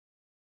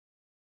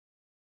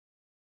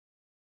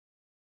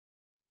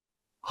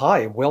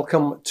Hi,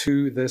 welcome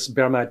to this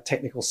Bermad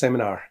technical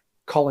seminar.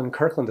 Colin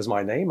Kirkland is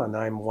my name, and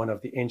I'm one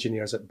of the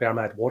engineers at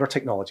Bermad Water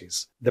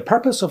Technologies. The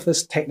purpose of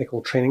this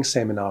technical training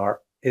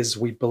seminar is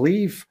we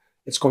believe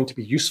it's going to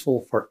be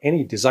useful for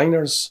any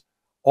designers,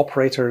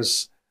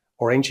 operators,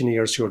 or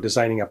engineers who are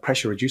designing a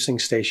pressure reducing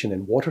station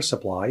in water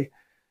supply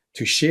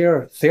to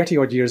share 30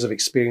 odd years of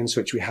experience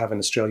which we have in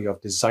Australia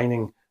of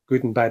designing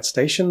good and bad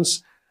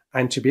stations,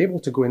 and to be able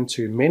to go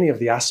into many of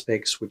the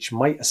aspects which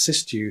might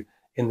assist you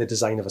in the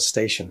design of a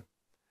station.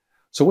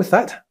 So with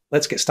that,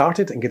 let's get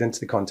started and get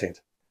into the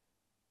content.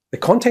 The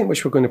content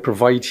which we're going to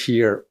provide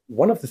here,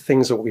 one of the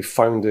things that we've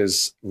found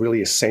is really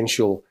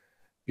essential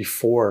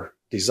before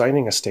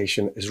designing a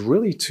station is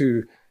really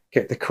to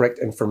get the correct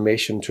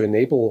information to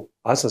enable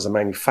us as a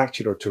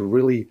manufacturer to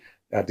really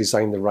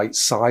design the right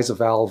size of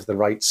valve, the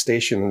right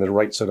station, and the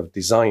right sort of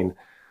design.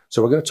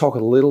 So we're going to talk a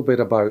little bit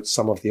about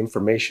some of the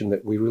information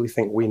that we really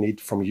think we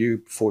need from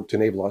you to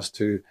enable us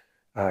to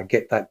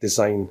get that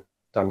design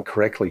done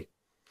correctly.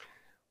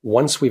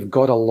 Once we've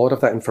got a lot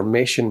of that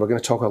information, we're going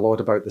to talk a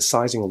lot about the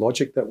sizing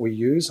logic that we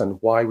use and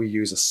why we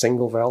use a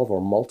single valve or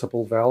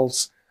multiple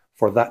valves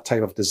for that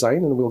type of design,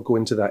 and we'll go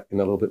into that in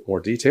a little bit more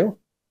detail.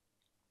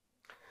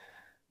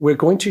 We're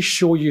going to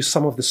show you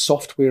some of the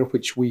software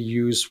which we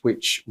use,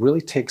 which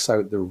really takes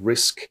out the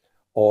risk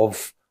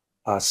of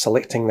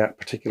selecting that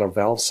particular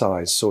valve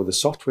size. So the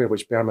software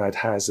which Bermad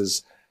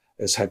has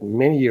had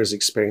many years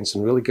experience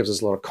and really gives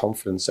us a lot of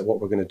confidence at what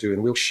we're going to do,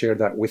 and we'll share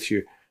that with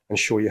you and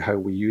show you how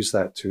we use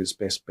that to its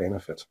best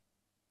benefit.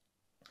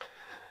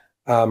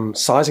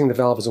 Sizing the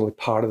valve is only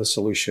part of the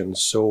solution.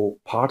 So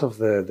part of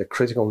the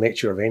critical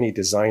nature of any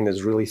design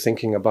is really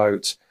thinking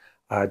about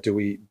how do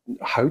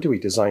we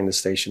design the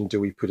station? Do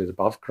we put it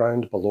above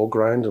ground, below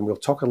ground? And we'll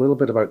talk a little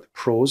bit about the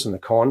pros and the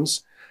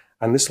cons.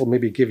 And this will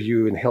maybe give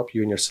you and help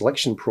you in your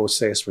selection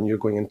process when you're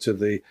going into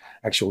the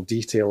actual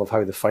detail of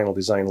how the final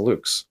design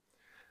looks.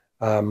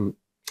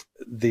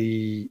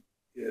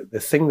 The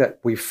thing that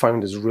we've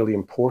found is really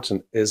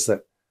important is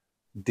that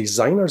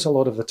designers a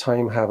lot of the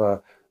time have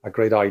a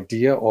great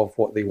idea of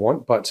what they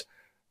want, but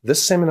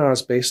this seminar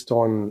is based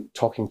on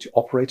talking to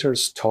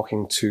operators,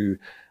 talking to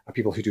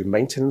people who do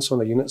maintenance on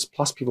the units,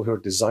 plus people who are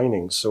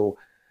designing. So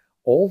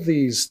all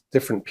these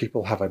different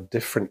people have a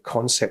different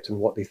concept in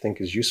what they think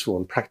is useful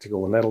and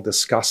practical, and that'll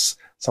discuss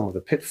some of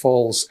the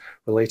pitfalls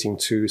relating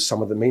to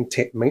some of the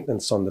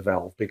maintenance on the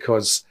valve,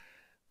 because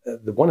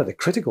one of the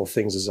critical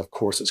things is, of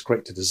course, it's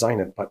great to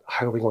design it, but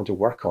how are we going to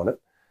work on it?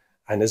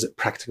 And is it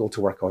practical to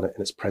work on it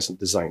in its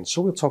present design?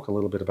 So we'll talk a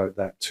little bit about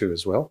that too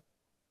as well.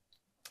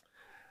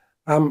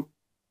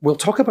 We'll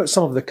talk about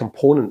some of the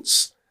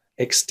components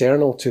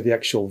external to the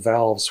actual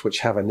valves which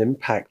have an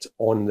impact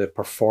on the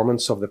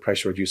performance of the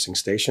pressure reducing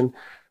station.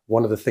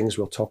 One of the things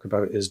we'll talk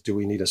about is, do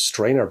we need a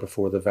strainer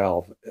before the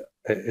valve?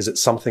 Is it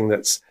something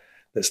that's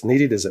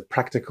needed? Is it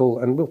practical?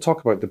 And we'll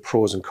talk about the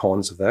pros and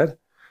cons of that.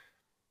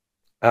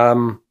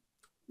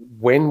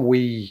 When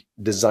we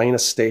design a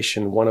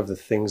station, one of the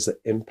things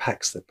that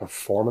impacts the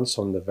performance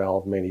on the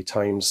valve many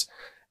times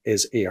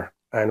is air.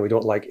 And we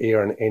don't like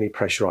air in any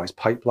pressurized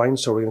pipeline.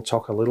 So we're going to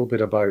talk a little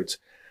bit about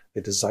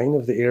the design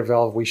of the air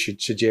valve we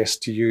should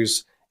suggest to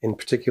use in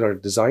particular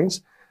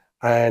designs,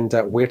 and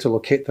where to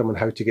locate them and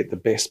how to get the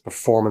best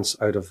performance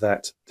out of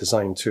that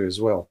design too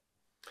as well.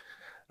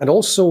 And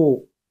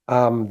also,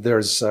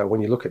 there's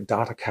when you look at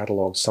data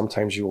catalogs,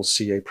 sometimes you will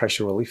see a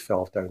pressure relief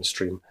valve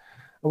downstream.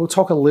 And we'll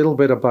talk a little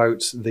bit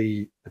about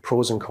the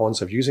pros and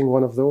cons of using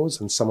one of those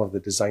and some of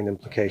the design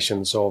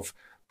implications of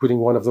putting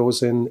one of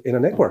those in a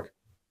network.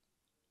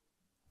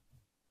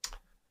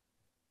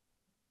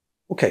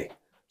 Okay,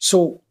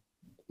 so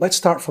let's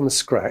start from the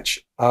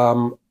scratch.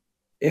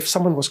 If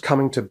someone was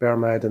coming to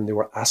Bermad and they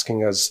were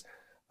asking us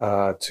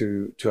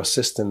to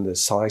assist in the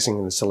sizing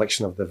and the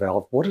selection of the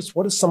valve, what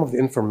is some of the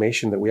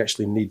information that we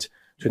actually need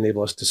to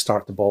enable us to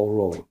start the ball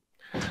rolling?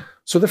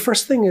 So the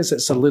first thing is,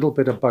 it's a little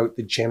bit about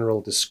the general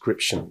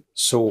description.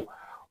 So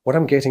what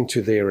I'm getting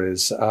to there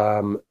is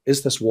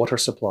this water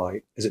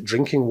supply? Is it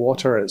drinking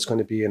water? It's going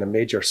to be in a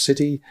major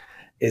city?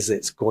 Is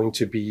it going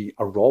to be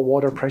a raw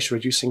water pressure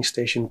reducing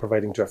station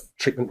providing to a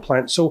treatment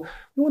plant? So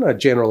we want a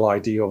general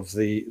idea of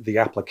the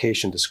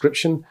application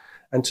description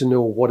and to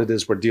know what it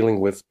is we're dealing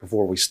with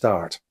before we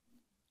start.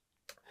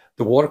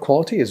 The water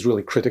quality is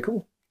really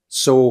critical.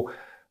 So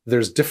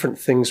there's different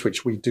things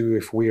which we do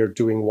if we are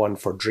doing one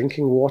for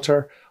drinking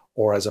water,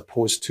 or as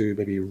opposed to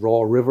maybe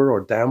raw river or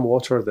dam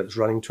water that's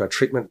running to a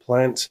treatment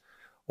plant,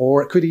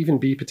 or it could even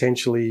be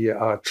potentially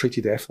a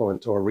treated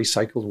effluent or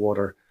recycled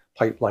water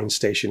pipeline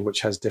station, which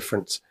has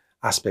different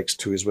aspects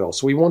too as well.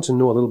 So we want to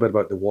know a little bit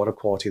about the water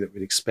quality that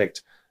we'd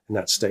expect in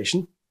that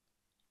station.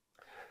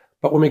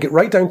 But when we get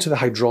right down to the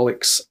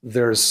hydraulics,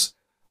 there's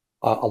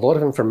a lot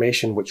of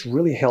information which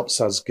really helps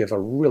us give a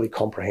really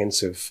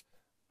comprehensive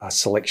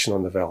selection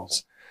on the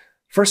valves.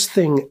 First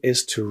thing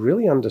is to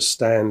really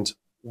understand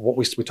what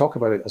we talk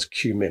about it as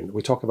Qmin.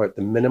 We talk about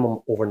the minimum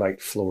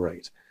overnight flow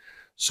rate.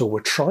 So we're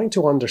trying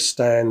to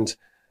understand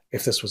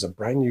if this was a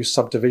brand new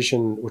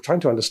subdivision, we're trying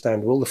to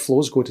understand, will the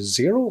flows go to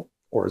zero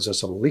or is there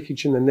some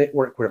leakage in the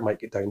network where it might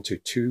get down to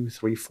 2,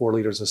 3, 4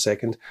 litres a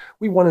second?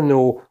 We want to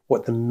know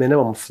what the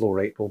minimum flow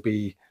rate will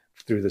be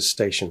through this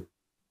station.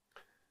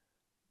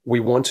 We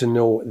want to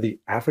know the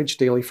average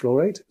daily flow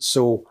rate.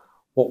 So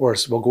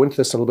we'll go into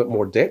this in a little bit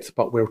more depth,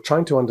 but we're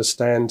trying to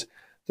understand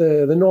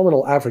the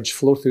nominal average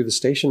flow through the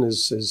station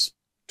is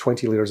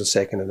 20 litres a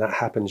second, and that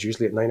happens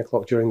usually at 9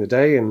 o'clock during the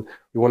day, and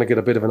we want to get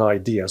a bit of an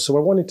idea. So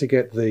we're wanting to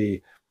get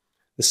the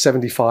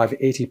 75,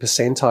 80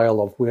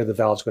 percentile of where the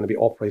valve's going to be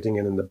operating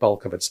in the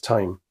bulk of its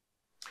time.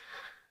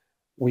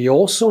 We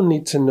also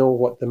need to know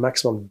what the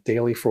maximum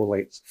daily flow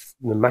rate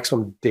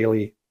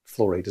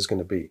is going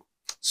to be.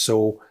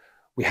 So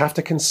we have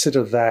to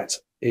consider that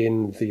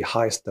in the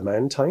highest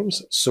demand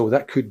times. So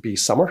that could be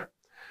summer.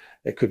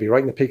 It could be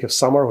right in the peak of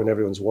summer when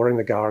everyone's watering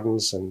the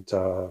gardens and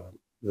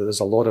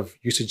there's a lot of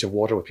usage of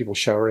water with people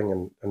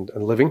showering and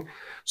living.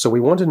 So we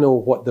want to know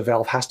what the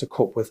valve has to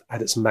cope with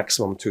at its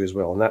maximum too as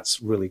well. And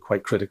that's really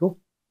quite critical.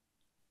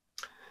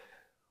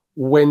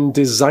 When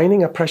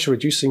designing a pressure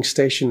reducing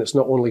station, it's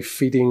not only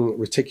feeding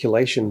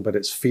reticulation, but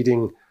it's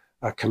feeding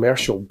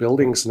commercial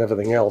buildings and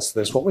everything else.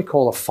 There's what we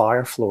call a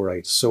fire flow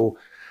rate. So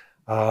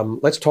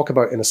let's talk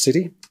about in a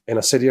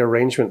city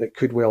arrangement, it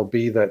could well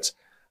be that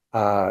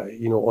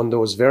on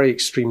those very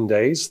extreme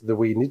days that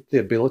we need the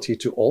ability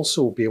to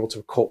also be able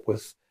to cope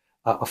with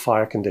a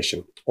fire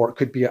condition. Or it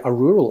could be a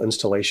rural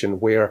installation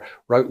where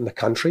we're out in the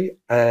country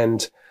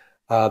and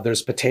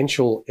there's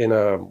potential in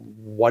a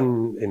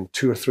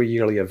 2 or 3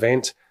 yearly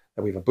event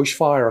that we have a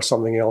bushfire or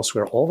something else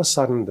where all of a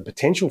sudden the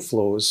potential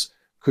flows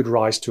could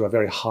rise to a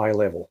very high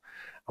level.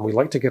 And we'd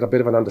like to get a bit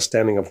of an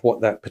understanding of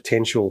what that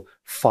potential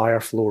fire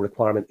flow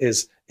requirement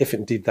is, if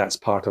indeed that's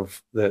part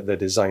of the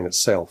design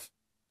itself.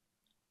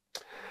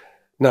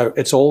 Now,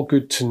 it's all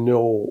good to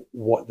know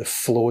what the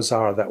flows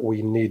are that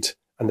we need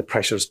and the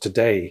pressures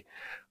today,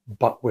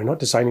 but we're not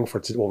designing for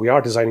today. Well, we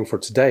are designing for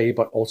today,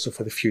 but also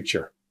for the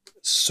future.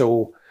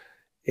 So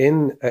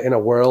in a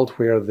world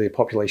where the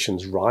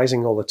population's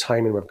rising all the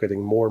time and we're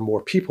getting more and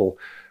more people,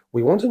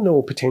 we want to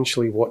know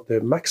potentially what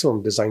the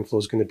maximum design flow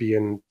is going to be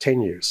in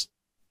 10 years,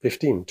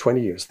 15,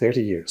 20 years,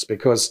 30 years,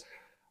 because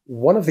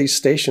one of these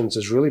stations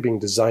is really being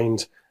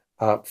designed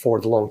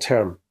for the long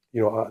term.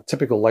 A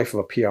typical life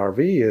of a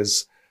PRV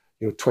is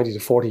 20 to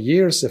 40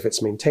 years if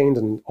it's maintained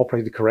and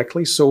operated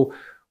correctly. So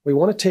we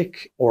want to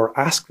take or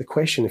ask the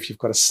question if you've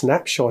got a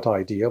snapshot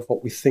idea of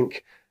what we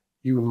think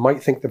you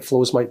might think the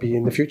flows might be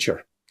in the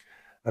future.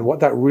 And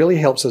what that really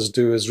helps us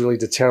do is really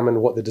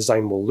determine what the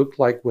design will look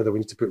like, whether we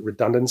need to put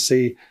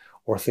redundancy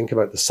or think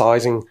about the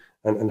sizing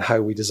and how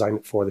we design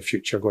it for the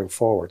future going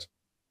forward.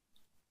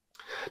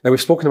 Now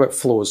we've spoken about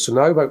flows, so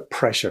now about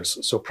pressures.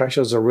 So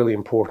pressures are really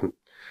important.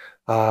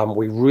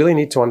 We really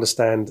need to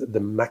understand the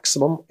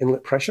maximum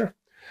inlet pressure.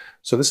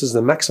 So this is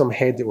the maximum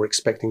head that we're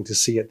expecting to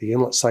see at the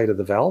inlet side of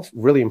the valve.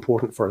 Really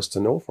important for us to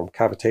know from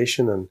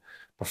cavitation and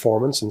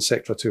performance,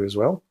 etc. too as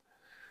well.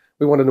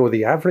 We want to know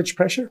the average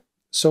pressure.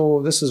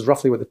 So this is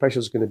roughly what the pressure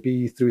is going to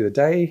be through the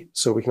day,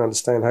 so we can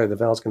understand how the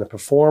valve is going to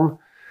perform,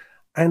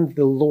 and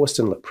the lowest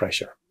inlet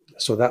pressure.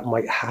 So that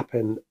might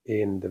happen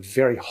in the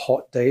very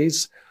hot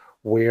days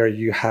where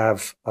you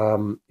have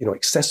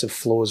excessive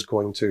flows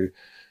going to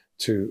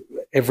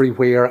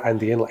everywhere and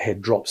the inlet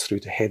head drops through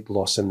to head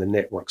loss in the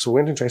network. So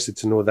we're interested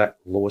to know that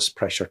lowest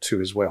pressure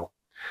too as well.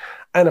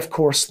 And of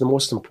course, the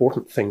most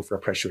important thing for a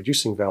pressure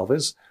reducing valve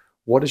is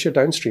what is your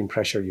downstream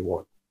pressure you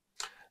want.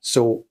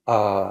 So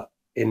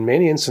in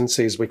many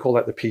instances, we call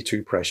that the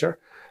P2 pressure.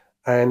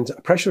 And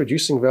a pressure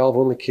reducing valve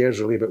only cares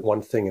really about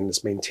one thing, and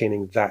it's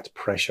maintaining that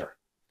pressure.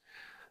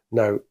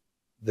 Now,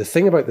 the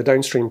thing about the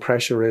downstream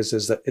pressure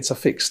is that it's a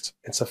fixed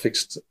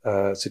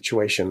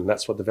situation.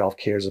 That's what the valve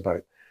cares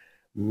about.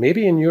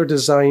 Maybe in your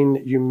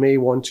design, you may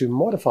want to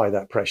modify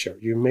that pressure.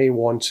 You may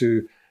want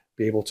to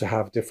be able to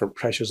have different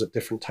pressures at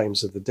different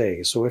times of the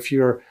day. So if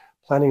you're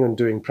planning on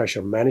doing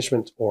pressure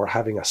management or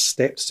having a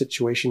stepped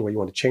situation where you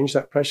want to change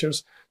that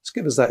pressures, just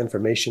give us that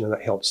information and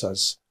that helps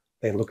us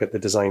then look at the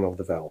design of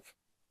the valve.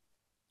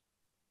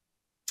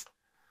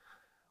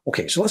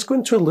 Okay, so let's go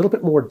into a little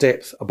bit more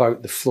depth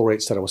about the flow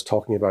rates that I was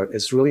talking about.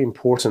 It's really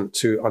important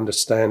to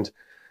understand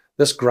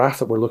this graph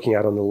that we're looking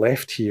at on the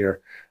left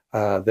here.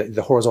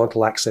 The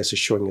horizontal axis is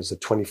showing us the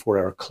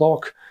 24-hour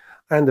clock,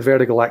 and the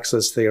vertical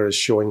axis there is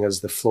showing us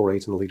the flow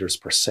rate in liters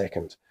per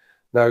second.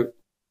 Now,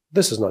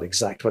 this is not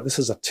exact, but this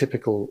is a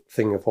typical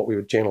thing of what we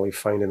would generally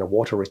find in a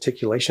water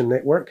reticulation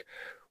network,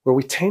 where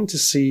we tend to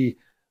see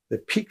the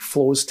peak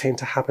flows tend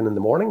to happen in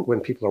the morning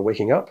when people are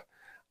waking up.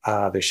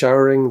 They're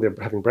showering, they're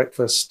having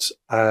breakfast,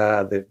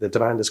 the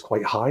demand is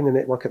quite high in the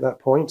network at that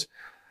point.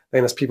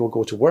 Then as people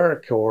go to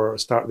work or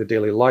start their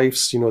daily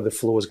lives, the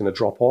flow is going to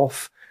drop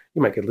off.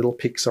 You might get little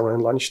peaks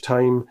around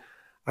lunchtime.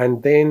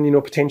 And then,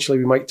 potentially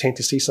we might tend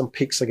to see some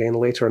peaks again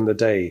later in the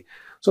day.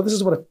 So this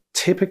is what a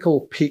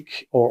typical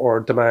peak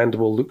or demand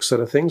will look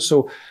sort of thing.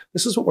 So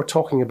this is what we're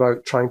talking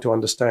about, trying to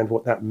understand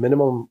what that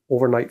minimum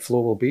overnight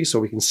flow will be. So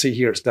we can see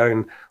here it's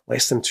down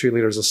less than 2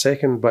 liters a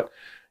second, but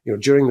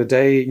during the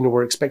day,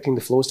 we're expecting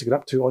the flows to get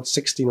up to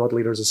 16 odd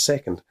liters a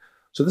second.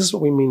 So this is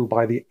what we mean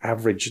by the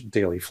average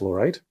daily flow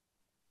rate.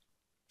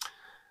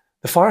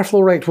 The fire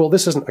flow rate, well,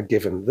 this isn't a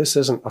given. This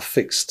isn't a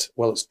fixed,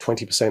 well, it's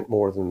 20%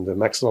 more than the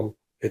maximum.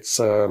 It's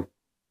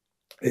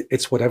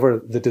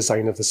whatever the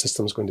design of the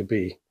system is going to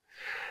be.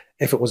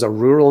 If it was a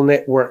rural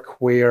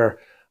network where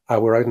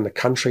we're out in the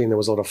country and there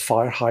was a lot of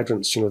fire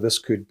hydrants, this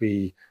could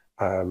be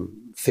 30,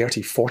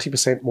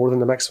 40% more than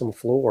the maximum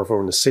flow, or if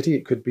we're in the city,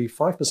 it could be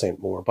 5%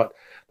 more. But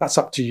that's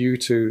up to you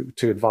to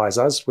advise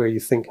us where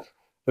you think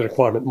the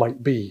requirement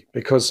might be.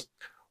 Because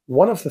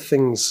one of the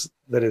things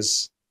that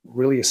is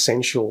really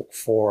essential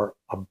for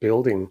a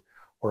building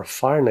or a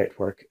fire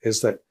network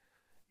is that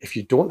if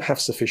you don't have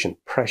sufficient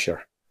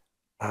pressure,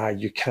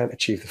 you can't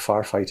achieve the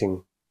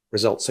firefighting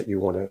results that you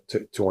want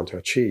to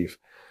achieve.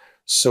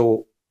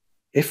 So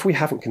if we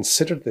haven't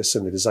considered this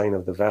in the design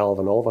of the valve,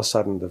 and all of a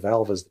sudden the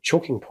valve is the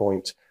choking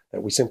point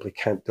that we simply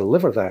can't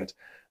deliver that,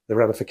 the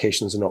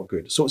ramifications are not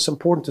good. So it's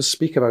important to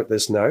speak about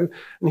this now.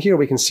 And here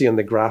we can see on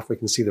the graph, we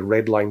can see the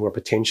red line where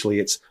potentially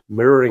it's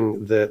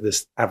mirroring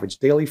this average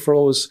daily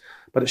flows,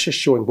 but it's just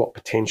showing what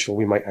potential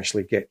we might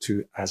actually get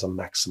to as a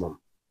maximum.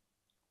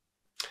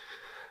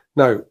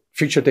 Now,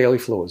 future daily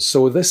flows.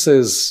 So this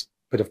is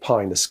a bit of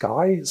pie in the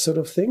sky sort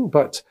of thing,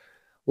 but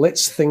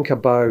let's think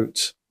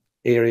about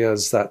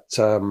areas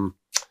that,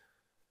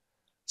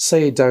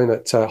 say down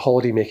at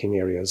holiday making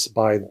areas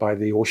by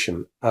the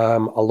ocean. A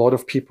lot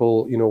of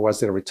people, as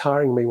they're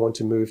retiring, may want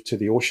to move to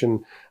the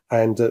ocean,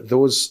 and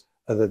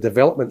the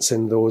developments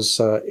in those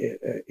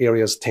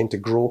areas tend to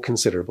grow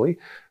considerably.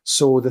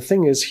 So the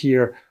thing is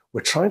here,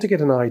 we're trying to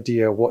get an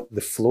idea what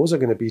the flows are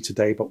going to be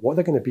today, but what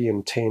they're going to be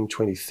in 10,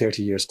 20,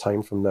 30 years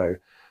time from now.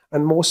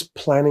 And most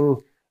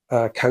planning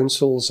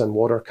councils and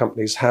water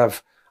companies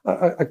have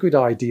a good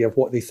idea of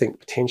what they think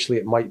potentially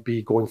it might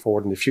be going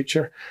forward in the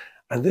future.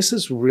 And this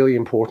is really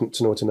important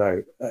to know to now.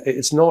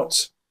 It's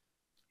not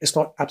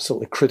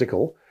absolutely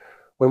critical.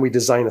 When we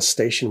design a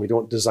station, we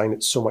don't design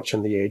it so much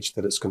on the edge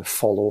that it's going to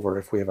fall over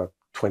if we have a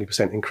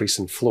 20% increase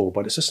in flow,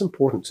 but it's just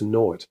important to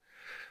know it.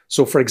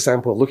 So for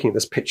example, looking at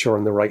this picture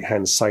on the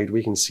right-hand side,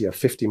 we can see a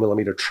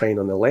 50mm train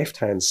on the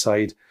left-hand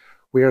side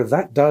where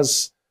that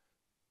does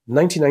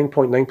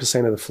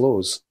 99.9% of the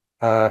flows.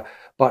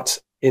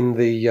 But in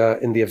the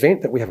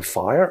event that we have a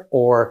fire,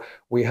 or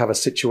we have a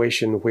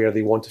situation where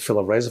they want to fill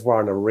a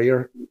reservoir in a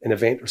rare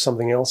event or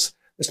something else,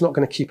 it's not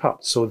going to keep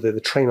up. So the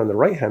train on the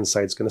right-hand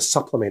side is going to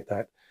supplement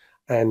that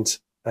and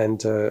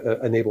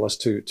enable us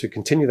to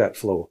continue that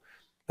flow.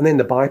 And then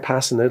the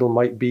bypass in the middle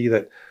might be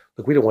that,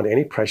 look, we don't want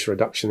any pressure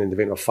reduction in the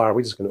event of fire.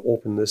 We're just going to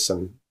open this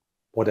and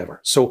whatever.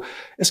 So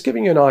it's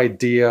giving you an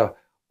idea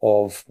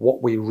of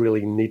what we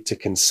really need to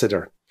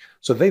consider.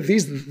 So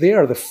they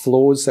are the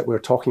flows that we're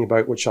talking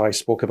about, which I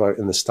spoke about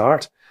in the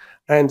start.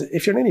 And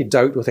if you're in any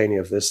doubt with any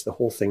of this, the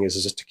whole thing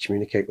is just to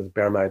communicate with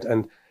Bermad.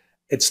 And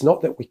it's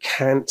not that we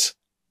can't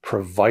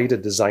provide a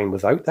design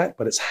without that,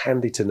 but it's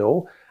handy to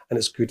know, and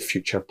it's good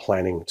future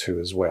planning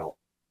too as well.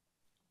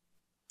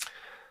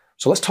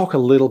 So let's talk a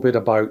little bit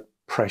about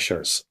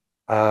pressures.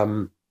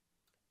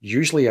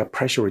 Usually a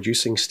pressure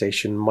reducing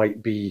station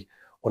might be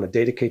on a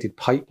dedicated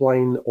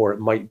pipeline, or it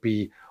might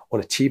be on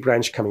a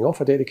T-branch coming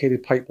off a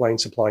dedicated pipeline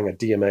supplying a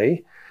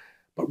DMA.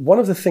 But one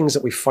of the things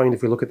that we find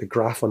if we look at the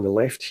graph on the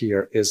left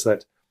here is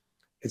that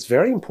it's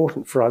very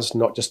important for us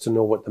not just to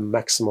know what the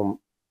maximum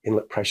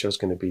inlet pressure is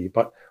going to be,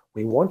 but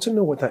we want to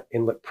know what that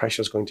inlet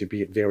pressure is going to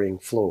be at varying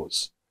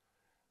flows.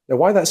 Now,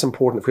 why that's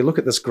important, if we look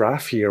at this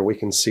graph here, we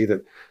can see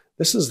that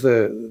this is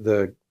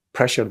the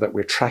pressure that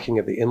we're tracking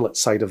at the inlet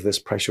side of this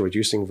pressure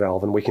reducing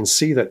valve. And we can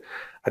see that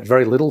at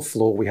very little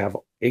flow, we have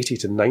 80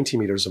 to 90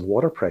 meters of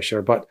water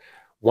pressure. But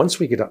once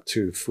we get up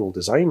to full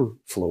design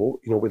flow,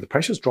 where the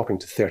pressure is dropping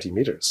to 30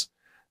 meters.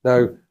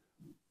 Now,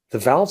 the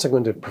valves are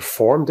going to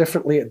perform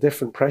differently at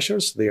different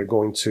pressures. They are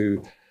going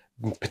to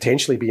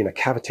potentially be in a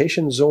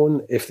cavitation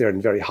zone if they're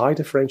in very high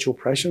differential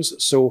pressures.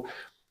 So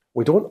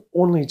we don't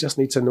only just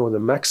need to know the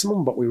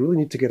maximum, but we really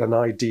need to get an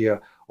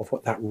idea of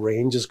what that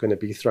range is going to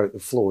be throughout the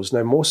flows.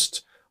 Now,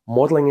 most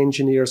modeling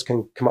engineers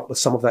can come up with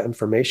some of that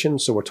information.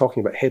 So we're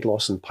talking about head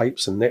loss and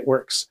pipes and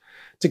networks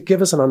to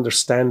give us an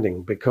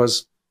understanding,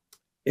 because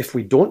if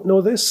we don't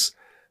know this,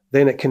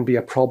 then it can be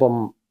a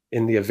problem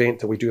in the event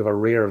that we do have a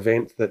rare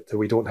event that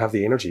we don't have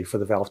the energy for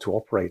the valve to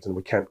operate and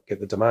we can't get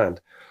the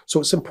demand. So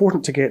it's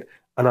important to get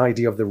an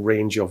idea of the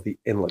range of the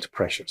inlet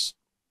pressures.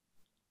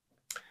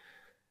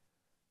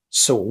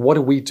 So what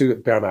do we do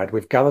at Bermad?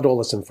 We've gathered all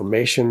this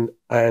information,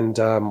 and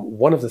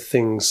one of the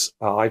things,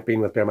 I've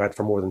been with Bermad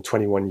for more than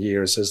 21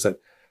 years, is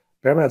that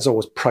Bermad's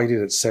always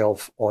prided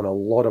itself on a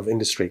lot of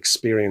industry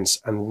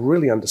experience and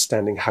really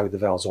understanding how the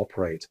valves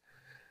operate.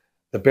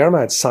 The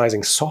Bermad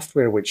sizing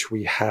software which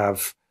we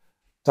have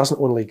doesn't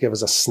only give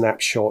us a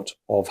snapshot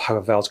of how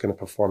a valve's going to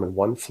perform in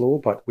one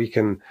flow, but we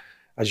can,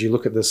 as you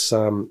look at this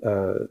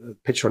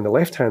picture on the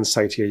left-hand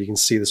side here, you can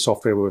see the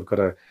software where we've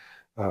got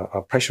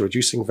a pressure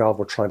reducing valve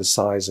we're trying to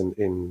size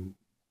in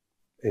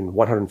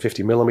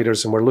 150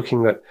 millimeters, and we're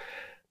looking at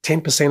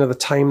 10% of the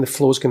time the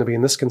flow is going to be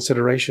in this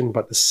consideration,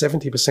 but the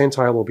 70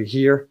 percentile will be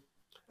here,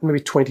 and maybe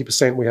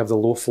 20% we have the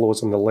low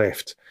flows on the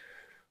left.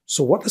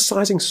 So what the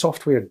sizing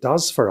software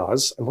does for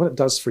us, and what it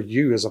does for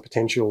you as a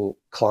potential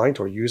client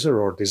or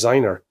user or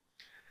designer,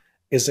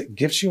 is it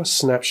gives you a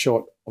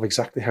snapshot of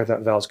exactly how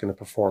that valve is going to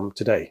perform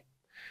today.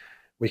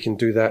 We can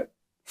do that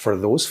for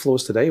those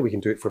flows today. We can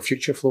do it for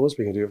future flows.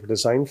 We can do it for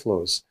design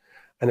flows.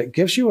 And it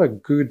gives you a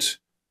good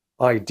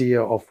idea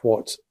of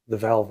what the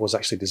valve was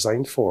actually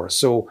designed for.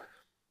 So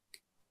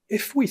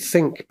if we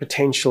think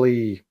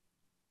potentially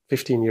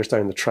 15 years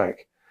down the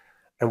track,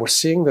 and we're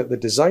seeing that the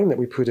design that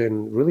we put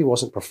in really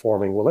wasn't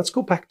performing, well, let's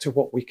go back to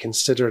what we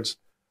considered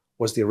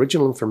was the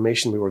original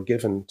information we were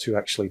given to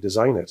actually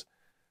design it.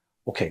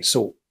 Okay,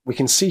 so we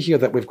can see here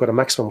that we've got a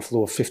maximum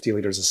flow of 50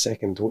 litres a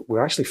second.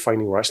 We're actually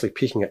finding we're actually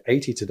peaking at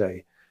 80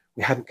 today.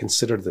 We hadn't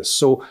considered this.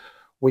 So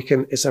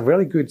it's a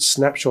really good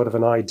snapshot of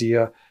an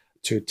idea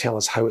to tell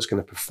us how it's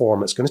going to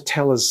perform. It's going to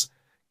tell us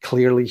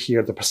clearly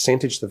here the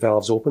percentage the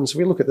valve's open. So if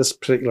we look at this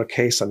particular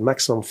case, and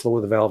maximum flow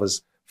of the valve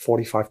is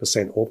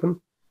 45%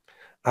 open.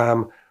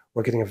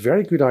 We're getting a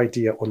very good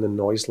idea on the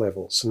noise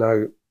level. So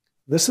now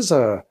this is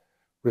a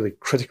really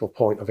critical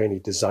point of any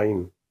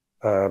design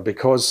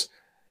because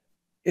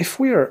if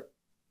we're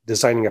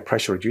designing a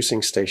pressure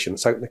reducing station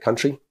that's out in the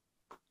country,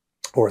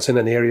 or it's in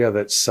an area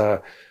that's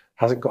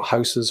hasn't got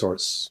houses, or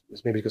it's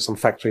maybe got some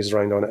factories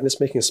around on it, and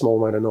it's making a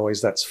small amount of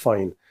noise, that's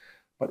fine.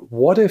 But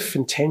what if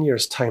in 10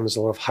 years' time there's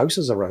a lot of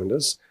houses around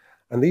us,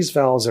 and these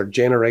valves are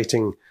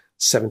generating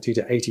 70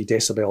 to 80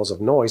 decibels of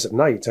noise at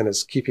night, and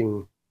it's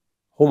keeping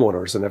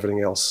homeowners and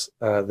everything else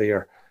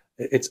there?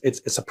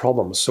 It's a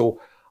problem. So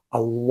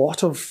a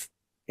lot of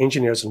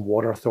engineers and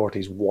water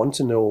authorities want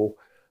to know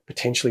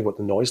potentially what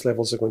the noise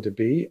levels are going to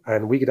be,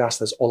 and we get asked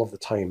this all of the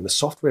time. The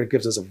software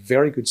gives us a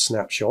very good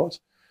snapshot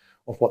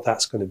of what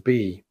that's going to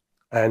be.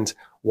 And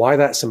why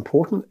that's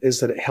important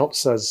is that it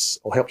helps us,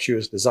 or helps you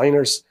as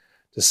designers,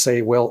 to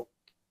say, well,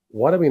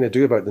 what are we going to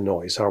do about the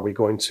noise? Are we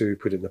going to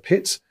put it in the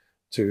pit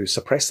to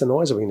suppress the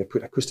noise? Are we going to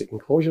put acoustic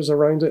enclosures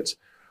around it?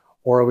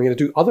 Or are we going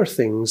to do other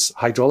things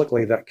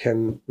hydraulically that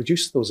can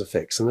reduce those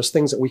effects? And there's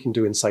things that we can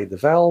do inside the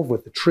valve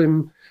with the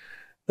trim.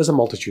 There's a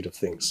multitude of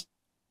things.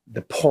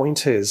 The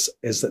point is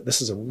that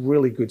this is a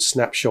really good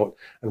snapshot,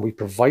 and we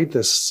provide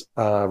this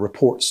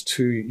reports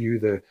to you,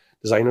 the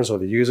designers or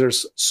the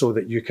users, so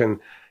that you can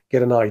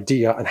get an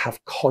idea and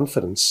have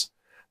confidence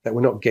that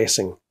we're not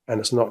guessing, and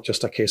it's not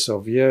just a case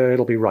of, yeah,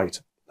 it'll be right.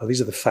 Now,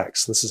 these are the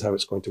facts. This is how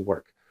it's going to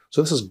work.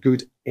 So this is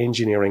good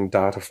engineering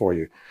data for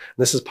you. And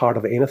this is part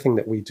of anything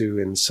that we do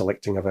in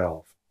selecting a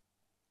valve.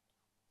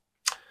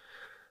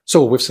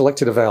 So we've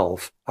selected a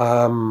valve.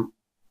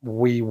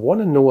 We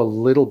want to know a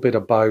little bit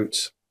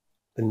about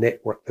the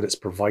network that it's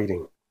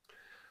providing.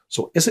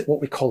 So is it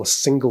what we call a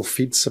single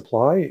feed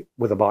supply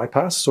with a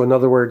bypass? So in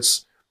other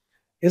words,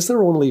 is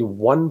there only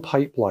one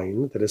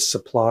pipeline that is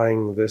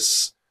supplying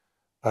this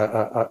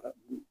a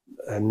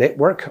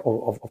network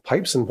of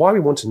pipes? And why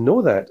we want to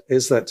know that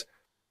is that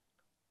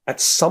at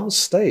some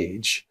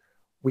stage,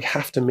 we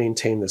have to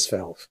maintain this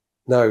valve.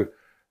 Now,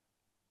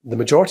 the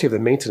majority of the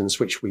maintenance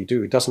which we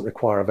do doesn't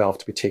require a valve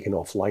to be taken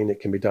offline.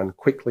 It can be done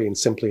quickly and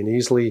simply and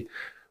easily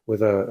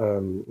with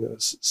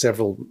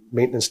several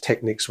maintenance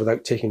techniques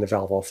without taking the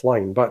valve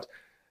offline. But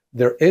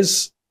there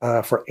is,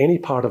 for any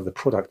part of the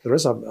product, there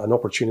is an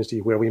opportunity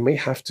where we may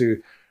have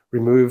to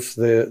remove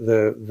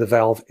the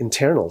valve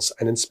internals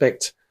and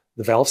inspect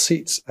the valve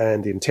seats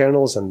and the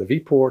internals and the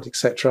V-port,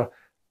 etc.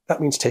 That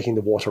means taking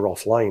the water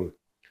offline.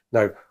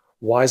 Now,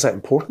 why is that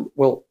important?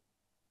 Well,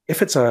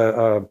 if it's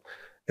an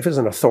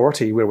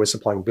authority where we're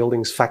supplying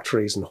buildings,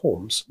 factories, and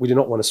homes, we do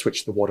not want to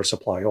switch the water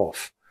supply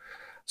off.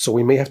 So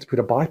we may have to put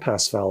a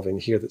bypass valve in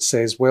here that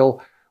says,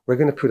 well, we're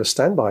going to put a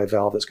standby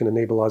valve that's going to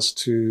enable us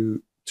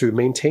to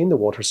maintain the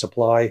water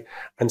supply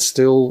and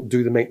still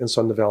do the maintenance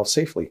on the valve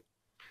safely.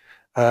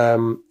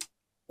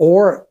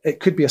 Or it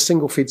could be a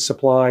single feed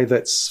supply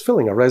that's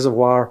filling a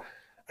reservoir.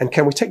 And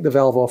can we take the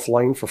valve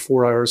offline for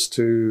 4 hours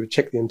to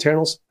check the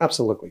internals?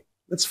 Absolutely.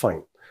 That's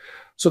fine.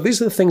 So these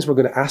are the things we're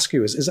going to ask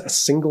you. Is it a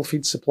single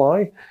feed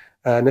supply?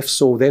 And if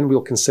so, then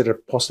we'll consider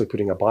possibly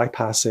putting a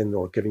bypass in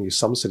or giving you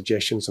some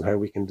suggestions on how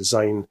we can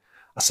design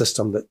a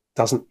system that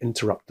doesn't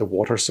interrupt the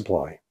water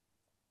supply.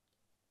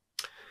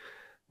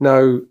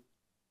 Now,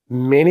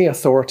 many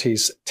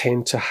authorities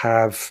tend to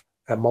have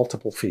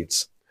multiple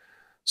feeds.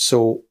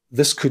 So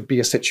this could be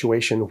a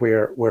situation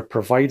where we're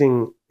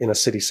providing in a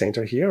city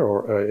centre here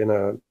or in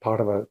a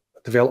part of a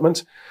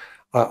development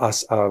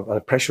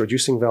a pressure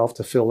reducing valve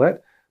to fill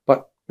that.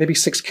 But maybe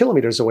 6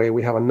 kilometres away,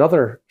 we have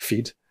another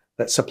feed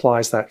that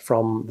supplies that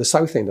from the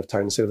south end of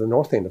town instead of the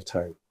north end of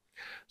town.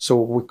 So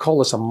we call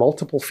this a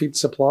multiple feed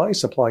supply,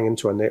 supplying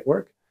into a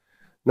network.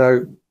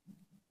 Now,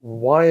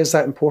 why is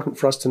that important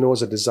for us to know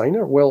as a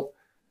designer? Well,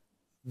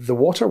 the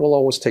water will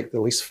always take the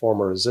least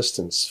form of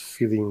resistance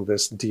feeding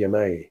this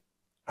DMA.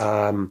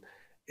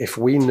 If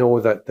we know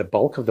that the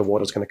bulk of the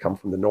water is going to come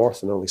from the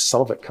north and only some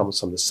of it comes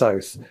from the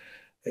south,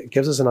 it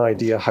gives us an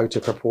idea how to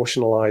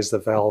proportionalize the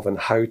valve and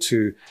how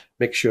to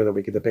make sure that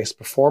we get the best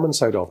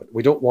performance out of it.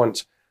 We don't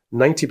want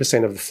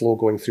 90% of the flow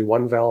going through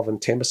one valve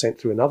and 10%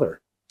 through another.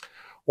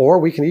 Or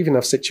we can even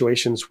have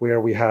situations where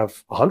we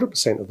have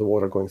 100% of the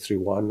water going through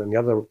one and the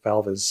other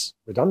valve is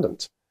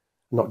redundant,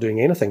 not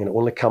doing anything, and it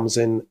only comes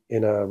in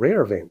a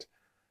rare event.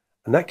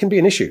 And that can be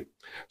an issue.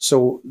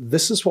 So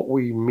this is what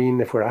we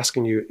mean if we're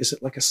asking you, is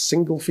it like a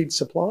single feed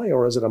supply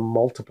or is it a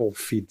multiple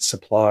feed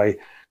supply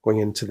going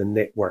into the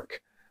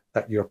network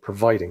that you're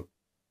providing?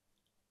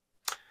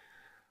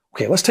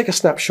 Okay, let's take a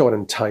snapshot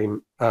in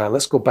time.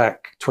 Let's go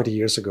back 20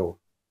 years ago.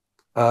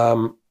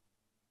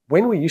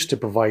 When we used to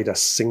provide a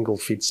single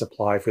feed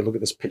supply, if we look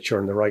at this picture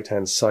on the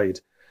right-hand side,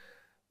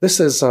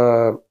 this is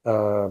a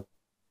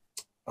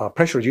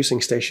pressure reducing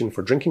station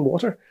for drinking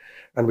water.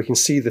 And we can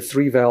see the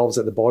three valves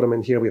at the bottom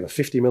in here. We have a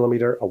 50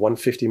 millimeter, a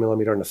 150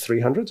 millimeter, and a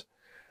 300.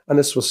 And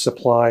this was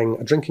supplying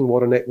a drinking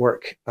water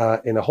network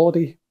in a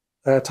holiday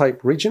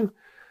type region.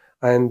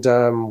 And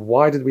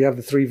why did we have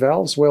the three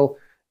valves? Well,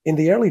 in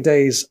the early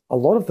days, a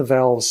lot of the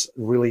valves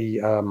really,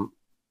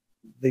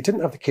 they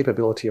didn't have the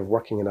capability of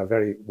working in a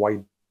very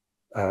wide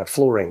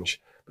flow range.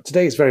 But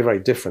today it's very, very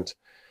different.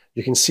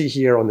 You can see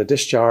here on the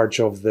discharge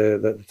of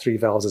the three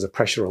valves as a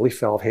pressure relief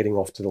valve heading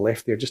off to the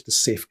left there, just to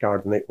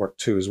safeguard the network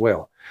too as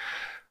well.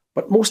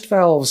 But most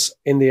valves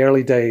in the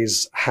early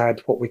days had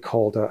what we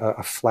called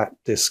a flat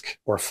disc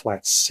or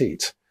flat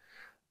seat.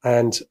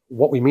 And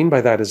what we mean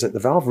by that is that the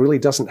valve really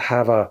doesn't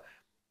have a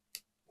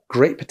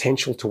great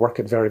potential to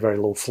work at very, very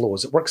low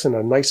flows. It works in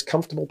a nice,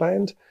 comfortable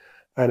band,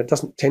 and it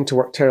doesn't tend to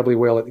work terribly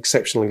well at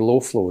exceptionally low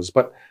flows.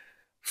 But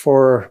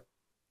for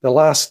the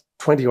last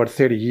 20 or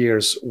 30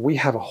 years, we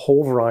have a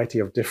whole variety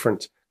of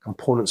different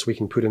components we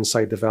can put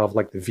inside the valve,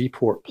 like the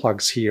V-port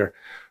plugs here,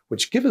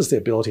 which give us the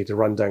ability to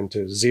run down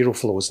to zero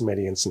flows in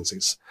many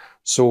instances.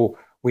 So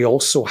we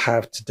also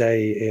have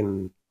today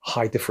in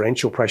high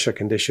differential pressure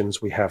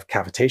conditions, we have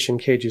cavitation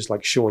cages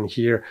like shown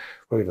here,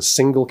 where we have a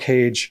single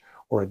cage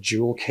or a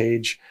dual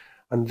cage.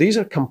 And these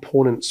are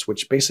components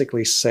which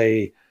basically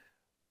say,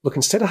 look,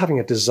 instead of having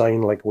a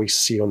design like we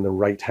see on the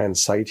right-hand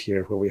side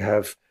here, where we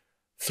have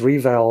three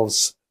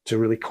valves to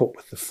really cope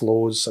with the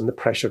flows and the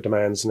pressure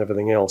demands and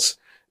everything else,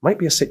 might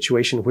be a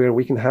situation where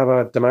we can have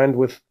a demand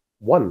with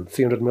one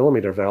 300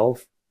 millimeter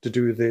valve to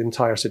do the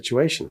entire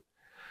situation.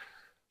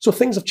 So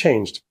things have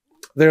changed.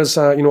 There's,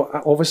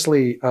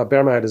 obviously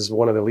Bermad is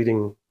one of the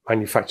leading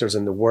manufacturers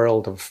in the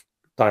world of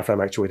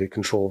diaphragm actuated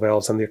control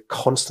valves, and they're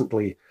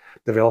constantly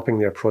developing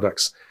their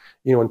products.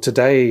 And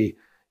today,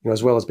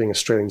 as well as being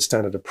Australian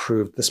standard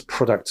approved, this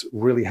product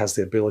really has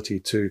the ability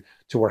to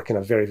work in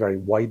a very, very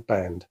wide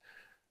band.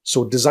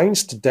 So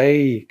designs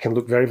today can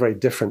look very, very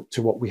different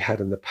to what we had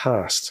in the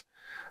past.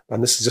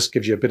 And this just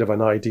gives you a bit of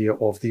an idea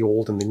of the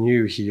old and the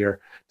new here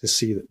to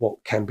see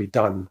what can be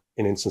done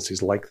in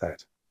instances like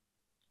that.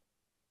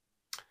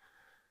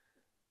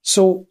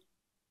 So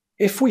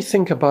if we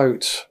think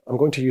about, I'm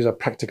going to use a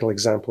practical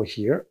example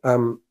here.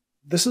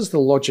 This is the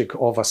logic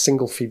of a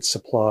single feed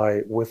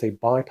supply with a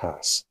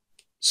bypass.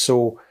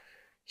 So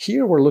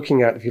here we're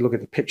looking at, if you look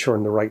at the picture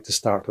on the right to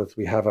start with,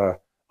 we have a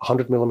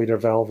 100 millimeter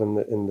valve in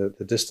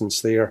the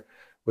distance there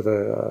with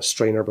a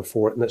strainer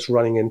before it, and it's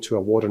running into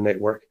a water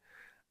network.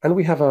 And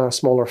we have a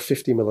smaller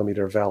 50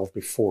 millimeter valve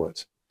before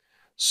it.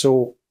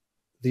 So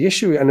the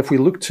issue, and if we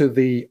look to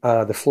the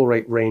flow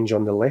rate range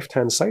on the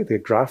left-hand side, the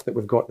graph that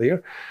we've got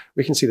there,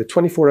 we can see the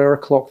 24-hour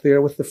clock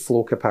there with the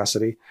flow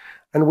capacity,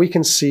 and we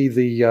can see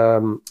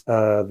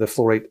the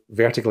flow rate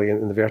vertically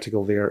in the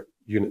vertical there,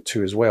 unit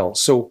 2 as well.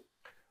 So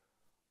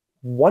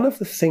one of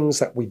the things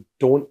that we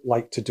don't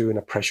like to do in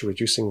a pressure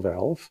reducing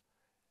valve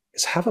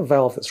is have a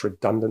valve that's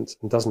redundant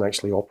and doesn't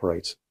actually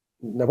operate.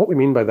 Now, what we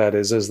mean by that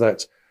is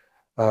that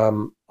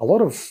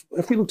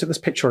if we looked at this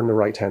picture on the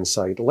right-hand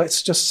side,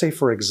 let's just say,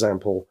 for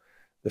example,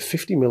 the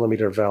 50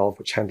 millimeter valve,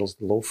 which handles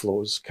the low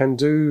flows, can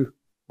do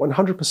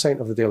 100%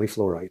 of the daily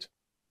flow rate.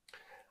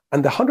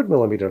 And the 100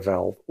 millimeter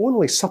valve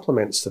only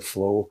supplements the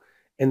flow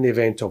in the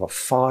event of a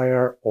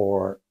fire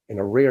or in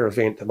a rare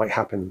event that might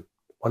happen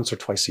once or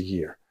twice a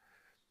year.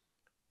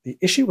 The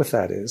issue with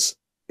that is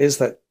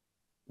that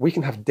we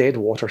can have dead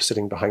water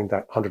sitting behind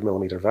that 100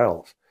 millimeter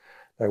valve.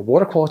 Now,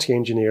 water quality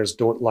engineers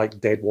don't like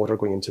dead water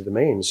going into the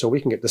main, so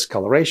we can get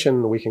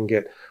discoloration, we can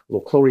get low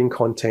chlorine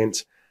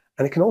content,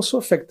 and it can also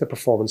affect the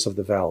performance of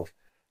the valve.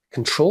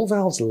 Control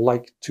valves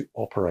like to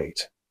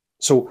operate.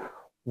 So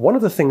one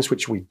of the things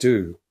which we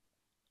do,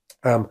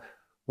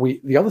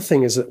 the other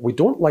thing is that we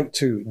don't like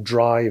to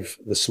drive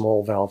the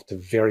small valve to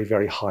very,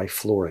 very high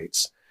flow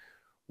rates.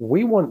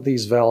 We want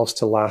these valves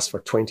to last for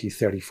 20,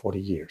 30,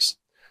 40 years.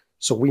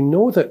 So we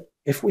know that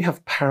if we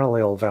have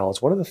parallel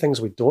valves, one of the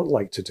things we don't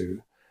like to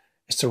do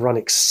is to run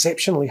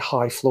exceptionally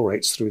high flow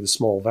rates through the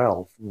small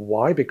valve.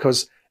 Why?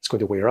 Because it's going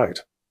to wear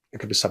out. It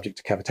could be subject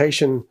to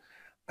cavitation,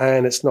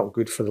 and it's not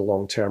good for the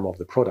long term of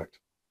the product.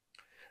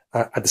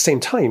 At the same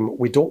time,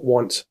 we don't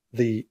want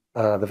the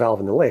valve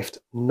on the left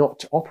not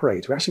to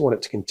operate. We actually want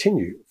it to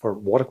continue for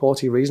water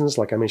quality reasons,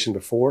 like I mentioned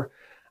before,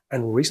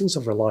 and reasons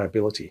of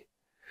reliability.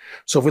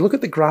 So if we look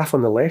at the graph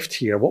on the left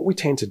here, what we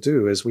tend to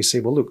do is we say,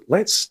 well, look,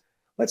 let's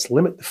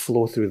limit the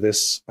flow through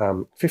this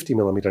 50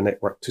 millimeter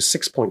network to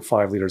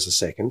 6.5 liters a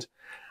second.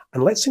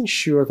 And let's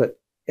ensure that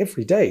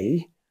every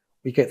day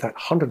we get that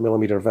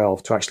 100mm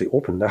valve to actually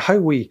open. Now, how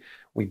we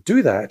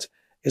do that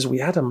is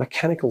we add a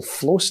mechanical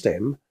flow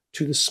stem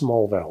to the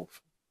small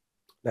valve.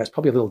 Now, it's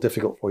probably a little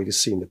difficult for you to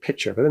see in the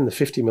picture, but in the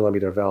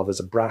 50mm valve, there's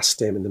a brass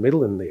stem in the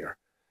middle in there.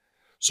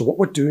 So what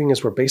we're doing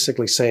is we're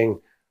basically saying,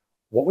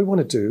 what we want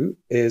to do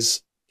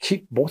is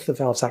keep both the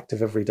valves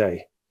active every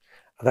day.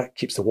 And that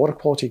keeps the water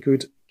quality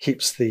good,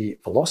 keeps the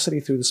velocity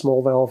through the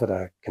small valve at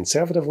a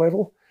conservative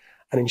level,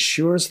 and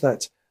ensures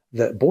that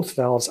both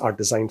valves are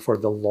designed for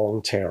the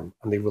long term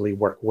and they really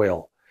work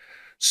well.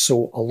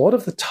 So a lot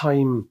of the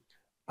time,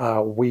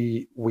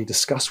 we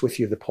discuss with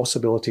you the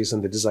possibilities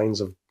and the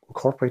designs of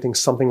incorporating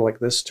something like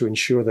this to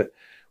ensure that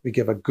we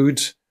give a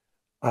good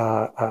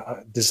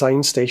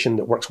design station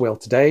that works well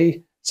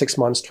today, 6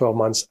 months, 12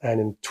 months, and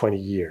in 20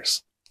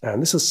 years.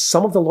 And this is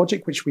some of the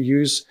logic which we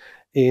use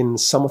in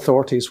some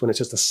authorities when it's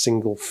just a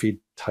single feed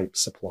type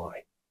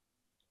supply.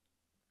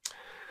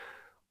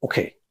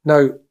 Okay,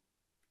 now,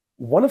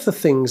 one of the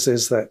things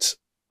is that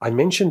I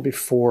mentioned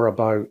before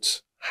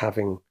about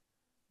having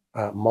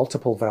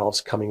multiple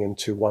valves coming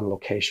into one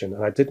location.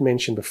 And I did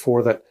mention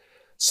before that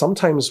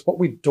sometimes what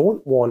we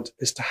don't want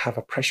is to have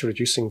a pressure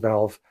reducing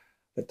valve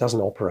that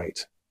doesn't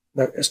operate.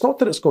 Now, it's not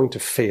that it's going to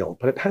fail,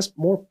 but it has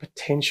more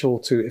potential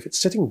to, if it's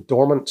sitting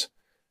dormant,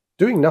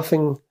 doing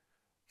nothing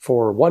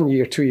for 1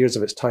 year, 2 years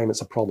of its time, it's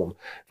a problem.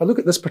 If I look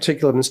at this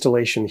particular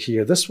installation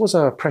here, this was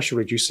a pressure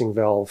reducing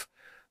valve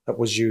that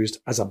was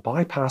used as a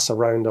bypass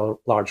around a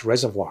large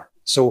reservoir.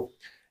 So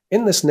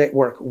in this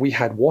network, we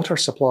had water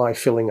supply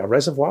filling a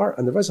reservoir,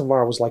 and the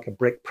reservoir was like a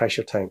brake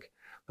pressure tank.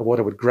 The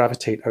water would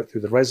gravitate out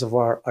through the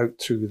reservoir, out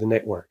through the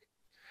network.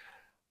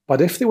 But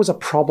if there was a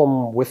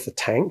problem with the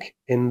tank,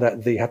 in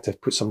that they had to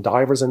put some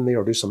divers in there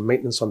or do some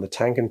maintenance on the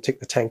tank and take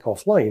the tank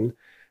offline,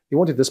 they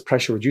wanted this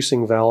pressure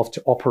reducing valve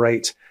to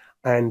operate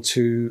and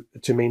to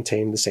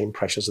maintain the same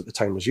pressures that the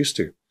town was used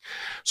to.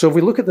 So if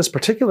we look at this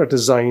particular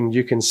design,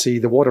 you can see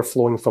the water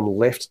flowing from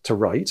left to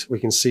right. We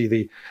can see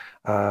the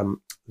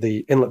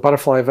inlet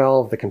butterfly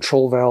valve, the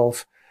control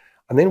valve,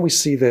 and then we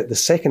see the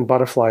second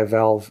butterfly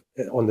valve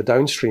on the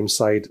downstream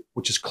side,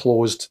 which is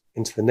closed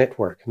into the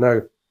network.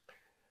 Now,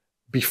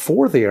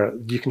 before there,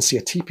 you can see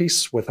a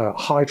T-piece with a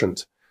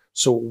hydrant.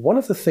 So one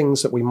of the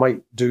things that we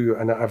might do,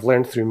 and I've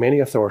learned through many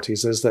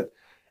authorities, is that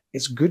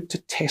it's good to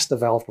test the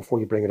valve before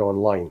you bring it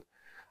online.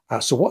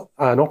 So what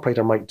an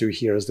operator might do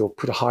here is they'll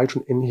put a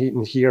hydrant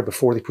in here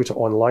before they put it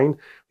online.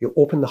 They'll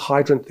open the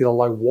hydrant, they'll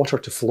allow water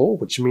to flow,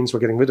 which means we're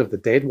getting rid of the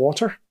dead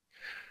water.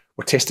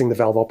 We're testing the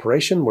valve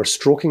operation, we're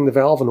stroking the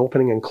valve and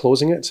opening and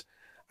closing it,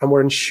 and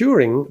we're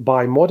ensuring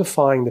by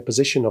modifying the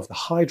position of the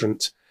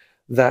hydrant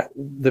that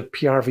the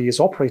PRV is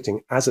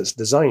operating as it's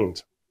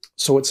designed.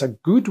 So it's a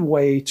good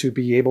way to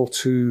be able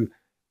to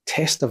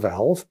test a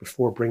valve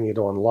before bringing it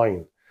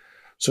online.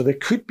 So there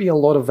could be a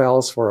lot of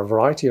valves for a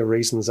variety of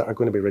reasons that are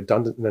going to be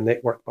redundant in the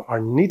network, but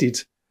are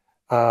needed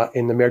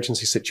in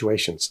emergency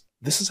situations.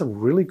 This is a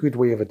really good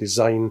way of a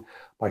design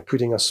by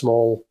putting a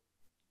small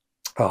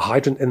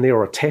hydrant in there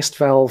or a test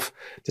valve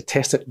to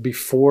test it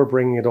before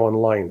bringing it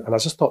online. And I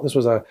just thought this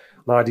was an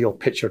ideal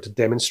picture to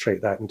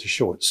demonstrate that and to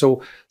show it.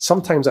 So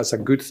sometimes that's a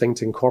good thing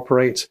to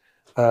incorporate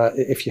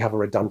if you have a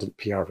redundant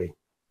PRV.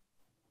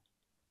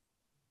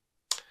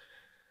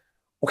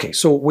 Okay,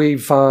 so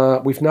we've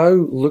now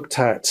looked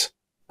at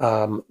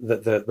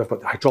we've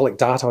got the hydraulic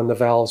data on the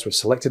valves. We've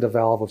selected a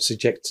valve. We've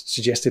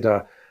suggested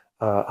a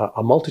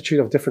multitude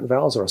of different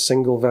valves or a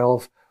single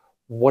valve.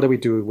 What do we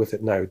do with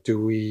it now?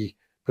 Do we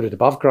put it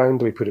above ground?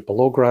 Do we put it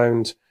below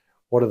ground?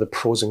 What are the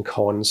pros and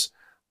cons?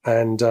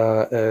 And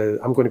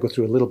I'm going to go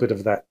through a little bit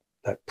of that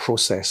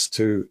process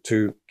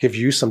to give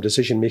you some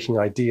decision-making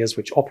ideas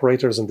which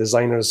operators and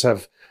designers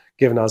have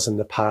given us in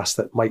the past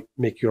that might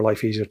make your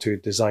life easier to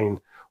design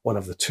one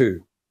of the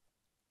two.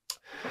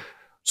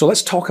 So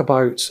let's talk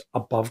about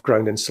above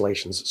ground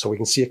installations. So we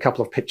can see a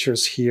couple of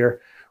pictures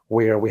here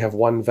where we have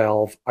one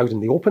valve out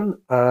in the open,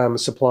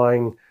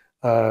 supplying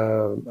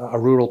a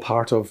rural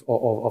part of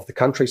the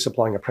country,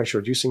 supplying a pressure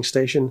reducing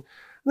station.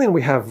 And then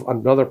we have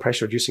another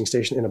pressure reducing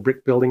station in a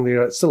brick building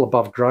there. It's still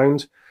above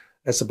ground.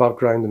 It's above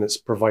ground and it's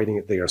providing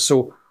it there.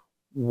 So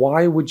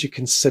why would you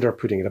consider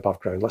putting it above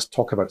ground? Let's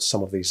talk about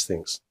some of these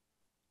things.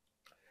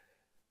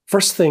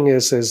 First thing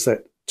is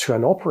that to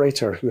an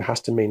operator who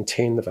has to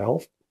maintain the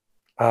valve,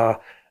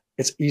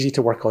 it's easy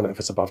to work on it if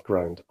it's above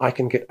ground. I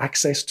can get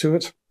access to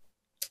it.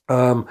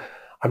 I'm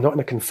not in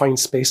a confined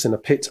space in a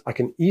pit. I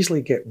can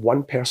easily get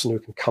one person who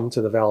can come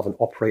to the valve and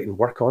operate and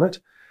work on it.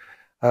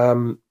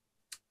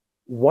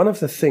 One of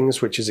the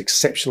things which is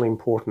exceptionally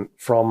important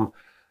from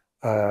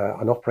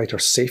an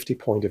operator's safety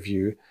point of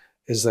view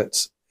is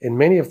that in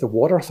many of the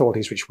water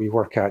authorities which we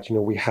work at,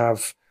 we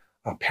have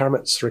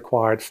permits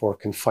required for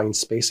confined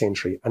space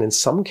entry. And in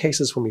some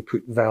cases, when we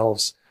put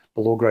valves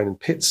below ground in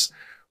pits,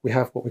 we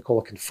have what we call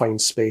a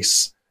confined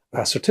space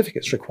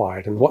certificates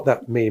required. And what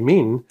that may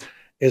mean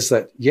is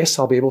that, yes,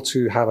 I'll be able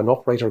to have an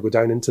operator go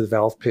down into the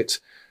valve pit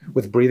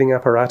with breathing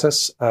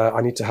apparatus.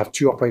 I need to have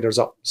two operators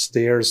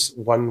upstairs,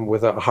 one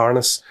with a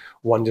harness,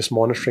 one just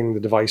monitoring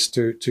the device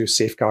to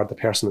safeguard the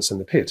person that's in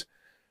the pit.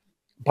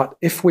 But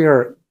if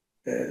we're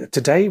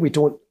Today, we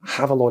don't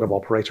have a lot of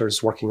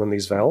operators working on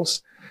these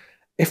valves.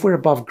 If we're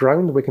above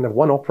ground, we can have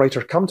one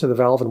operator come to the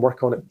valve and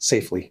work on it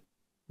safely.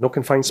 No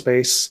confined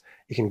space.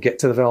 You can get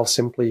to the valve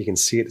simply. You can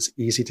see it. It's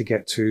easy to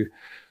get to.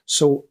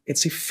 So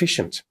it's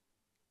efficient.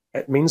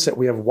 It means that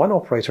we have one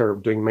operator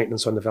doing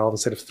maintenance on the valve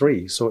instead of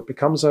three. So it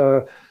becomes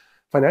a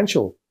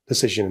financial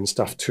decision and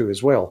stuff too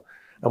as well.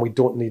 And we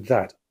don't need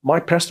that. My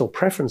personal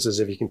preference is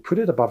if you can put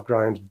it above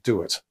ground,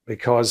 do it,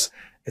 because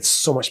it's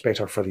so much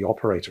better for the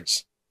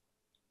operators.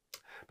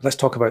 But let's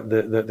talk about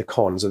the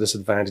cons, the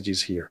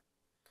disadvantages here.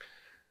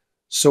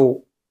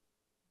 So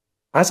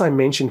as I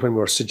mentioned when we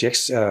were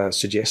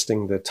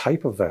suggesting the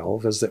type of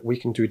valve, is that we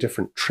can do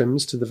different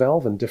trims to the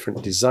valve and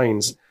different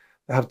designs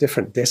that have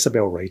different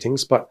decibel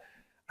ratings. But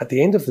at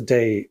the end of the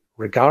day,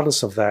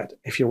 regardless of that,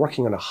 if you're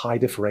working on a high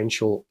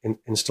differential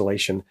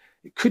installation,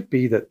 it could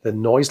be that the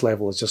noise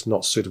level is just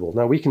not suitable.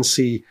 Now we can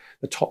see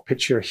the top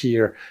picture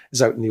here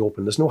is out in the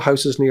open. There's no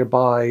houses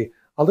nearby.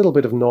 A little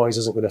bit of noise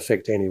isn't going to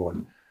affect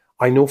anyone.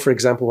 I know, for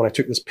example, when I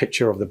took this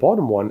picture of the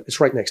bottom one, it's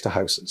right next to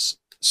houses.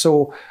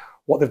 So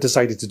what they've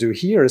decided to do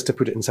here is to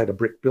put it inside a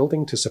brick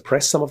building to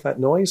suppress some of that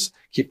noise,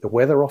 keep the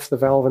weather off the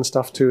valve and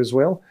stuff too as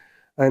well,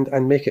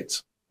 and make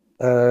it.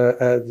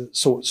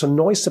 So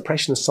noise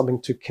suppression is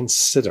something to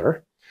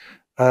consider.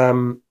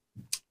 One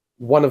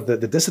of the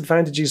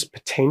disadvantages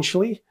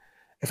potentially,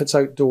 if it's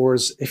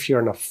outdoors, if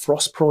you're in a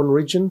frost-prone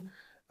region,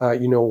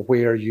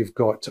 where you've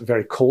got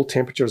very cold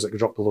temperatures that could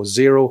drop below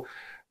zero,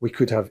 we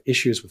could have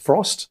issues with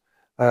frost.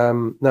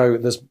 Now,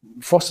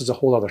 frost is a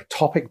whole other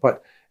topic,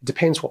 but it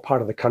depends what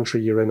part of the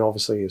country you're in.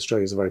 Obviously,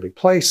 Australia is a very big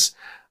place.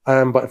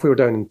 But if we were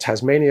down in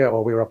Tasmania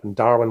or we were up in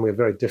Darwin, we have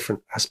very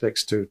different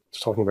aspects to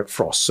talking about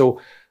frost. So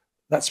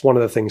that's one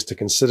of the things to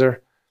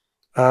consider.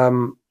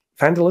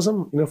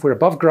 Vandalism, if we're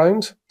above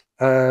ground,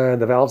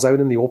 the valve's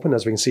out in the open,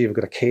 as we can see, we've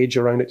got a cage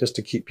around it just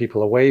to keep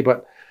people away.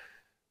 But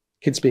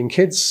kids being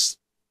kids,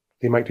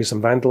 they might do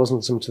some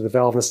vandalism to the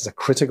valve. This is a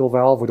critical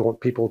valve. We don't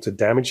want people to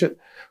damage it.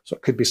 So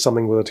it could be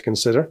something to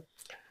consider.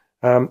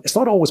 It's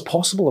not always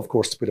possible, of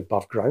course, to put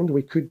above ground.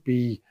 We could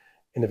be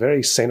in the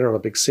very center of a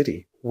big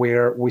city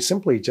where we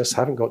simply just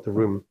haven't got the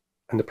room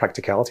and the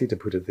practicality to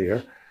put it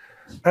there.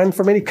 And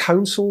for many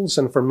councils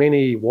and for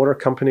many water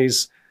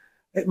companies,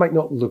 it might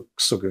not look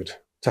so good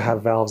to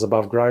have valves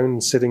above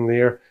ground sitting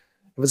there.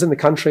 If it's in the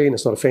country and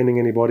it's not offending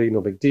anybody,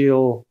 no big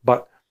deal.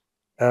 But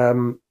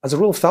as a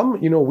rule of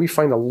thumb, we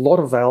find a lot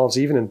of valves,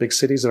 even in big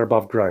cities, that are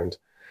above ground.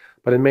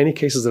 But in many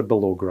cases, they're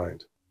below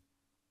ground.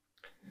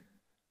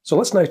 So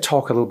let's now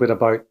talk a little bit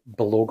about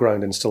below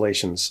ground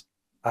installations.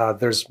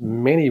 There's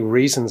many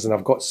reasons, and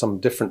I've got some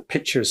different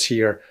pictures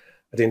here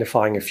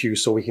identifying a few.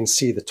 So we can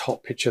see the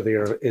top picture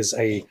there is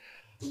a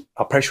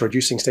pressure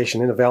reducing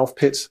station in a valve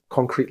pit,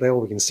 concrete level.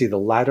 We can see the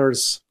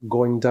ladders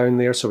going down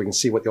there, so we can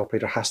see what the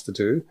operator has to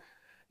do.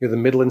 The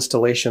middle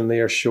installation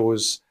there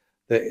shows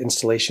the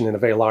installation in a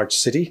very large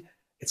city.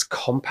 It's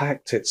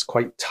compact, it's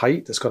quite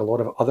tight, it's got a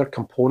lot of other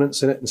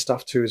components in it and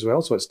stuff too as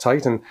well, so it's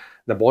tight. And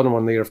the bottom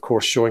one there, of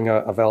course, showing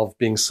a valve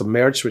being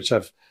submerged, which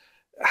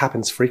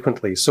happens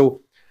frequently.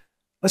 So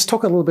let's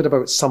talk a little bit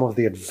about some of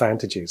the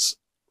advantages.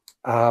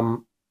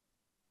 If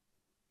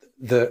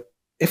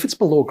it's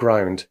below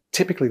ground,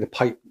 typically the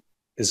pipe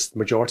is the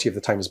majority of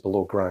the time is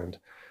below ground.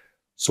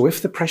 So if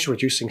the pressure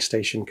reducing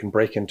station can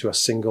break into a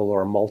single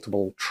or a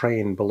multiple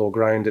train below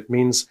ground, it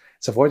means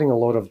it's avoiding a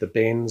lot of the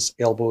bends,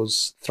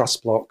 elbows,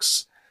 thrust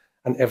blocks,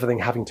 and everything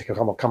having to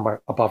come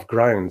above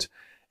ground.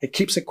 It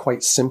keeps it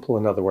quite simple,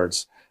 in other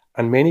words.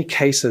 In many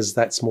cases,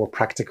 that's more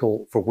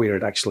practical for where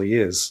it actually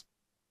is.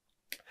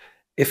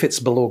 If it's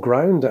below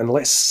ground, and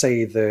let's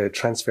say the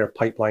transfer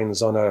pipeline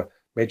is on a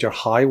major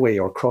highway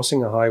or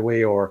crossing a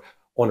highway or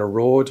on a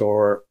road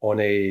or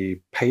on a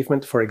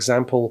pavement, for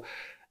example,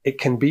 it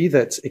can be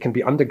that it can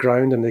be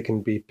underground and there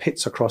can be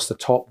pits across the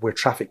top where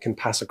traffic can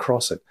pass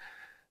across it.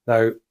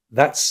 Now,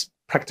 that's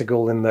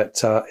practical in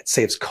that it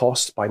saves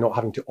costs by not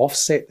having to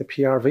offset the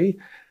PRV.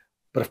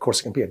 But of course,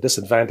 it can be a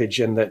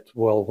disadvantage in that,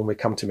 well, when we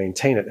come to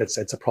maintain it, it's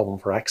a problem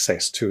for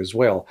access too as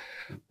well.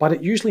 But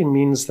it usually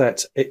means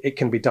that it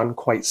can be done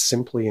quite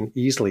simply and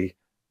easily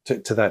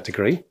to that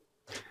degree.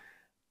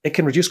 It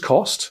can reduce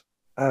cost.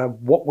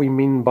 What we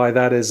mean by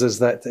that is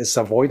that it's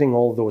avoiding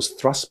all those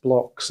thrust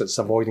blocks, it's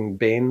avoiding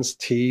bends,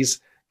 T's,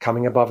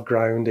 coming above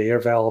ground, air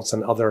valves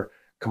and other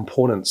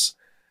components.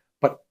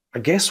 But I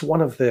guess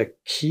one of the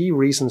key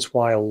reasons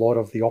why a lot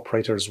of the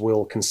operators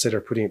will consider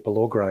putting it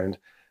below ground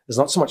is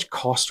not so much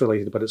cost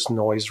related, but it's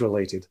noise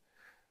related.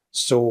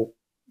 So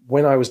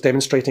when I was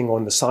demonstrating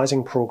on the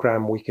sizing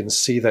program, we can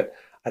see that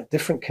at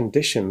different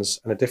conditions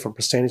and at different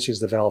percentages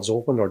the valves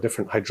open or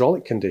different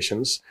hydraulic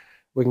conditions,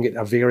 we can get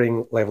a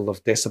varying level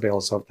of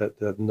decibels of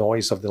the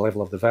noise of the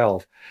level of the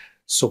valve.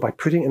 So by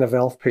putting it in a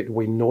valve pit,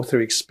 we know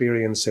through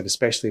experience that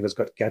especially if it's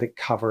got gadget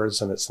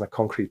covers and it's in a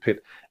concrete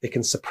pit, it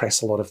can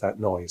suppress a lot of that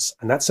noise.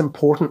 And that's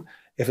important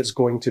if it's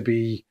going to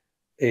be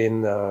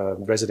in a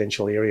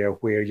residential area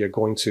where you're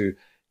going to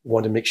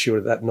want to make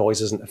sure that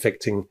noise isn't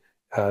affecting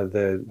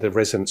the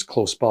residents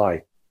close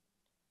by.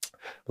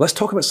 Let's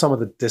talk about some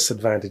of the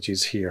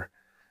disadvantages here.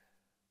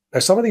 Now,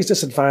 some of these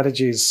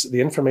disadvantages,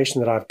 the information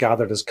that I've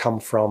gathered has come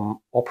from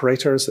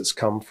operators, it's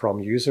come from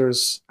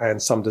users,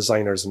 and some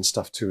designers and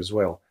stuff too as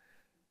well.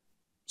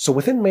 So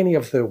within many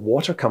of the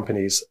water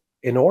companies,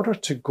 in order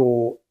to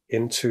go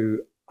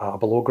into a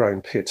below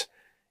ground pit,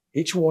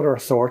 each water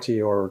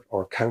authority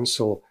or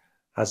council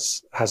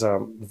has a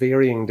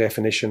varying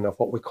definition of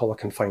what we call a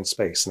confined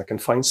space. And a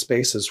confined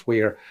space is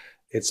where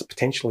it's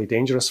potentially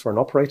dangerous for an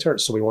operator.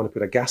 So we want to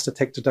put a gas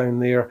detector down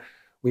there.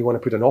 We want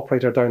to put an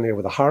operator down there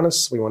with a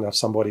harness. We want to have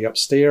somebody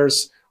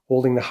upstairs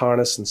holding the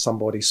harness and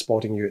somebody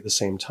spotting you at the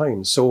same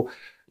time. So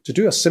to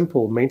do a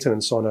simple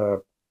maintenance on a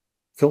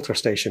filter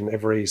station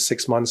every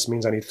 6 months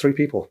means I need 3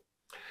 people.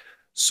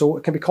 So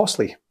it can be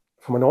costly.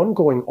 From an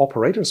ongoing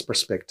operator's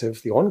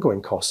perspective, the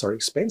ongoing costs are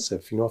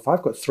expensive. If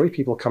I've got 3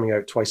 people coming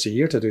out twice a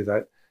year to do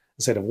that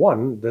instead of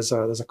 1, there's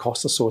a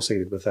cost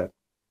associated with that.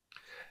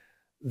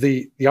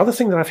 The other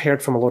thing that I've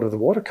heard from a lot of the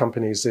water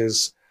companies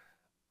is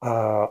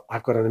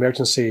I've got an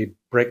emergency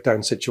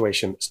breakdown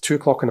situation. It's 2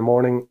 o'clock in the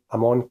morning.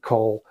 I'm on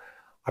call.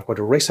 I've got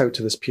to race out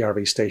to this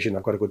PRV station.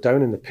 I've got to go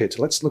down in the pit.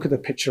 Let's look at the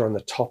picture on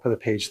the top of the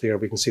page there.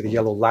 We can see the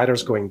yellow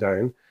ladders going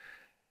down.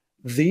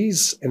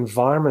 These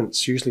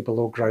environments, usually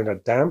below ground, are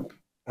damp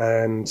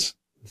and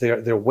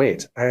they're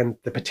wet. And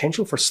the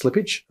potential for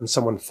slippage and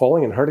someone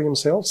falling and hurting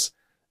themselves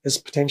is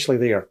potentially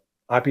there.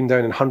 I've been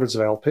down in hundreds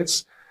of valve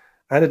pits.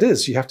 And it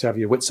is, you have to have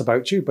your wits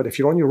about you. But if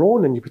you're on your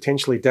own and you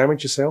potentially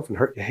damage yourself and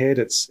hurt your head,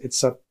 it's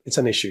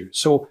an issue.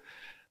 So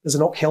there's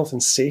an health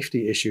and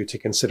safety issue to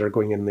consider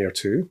going in there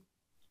too.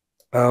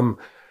 When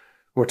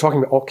we're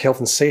talking about health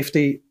and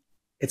safety,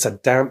 it's a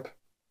damp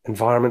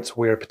environment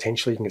where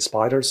potentially you can get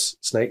spiders,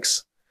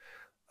 snakes.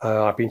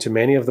 I've been to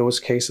many of those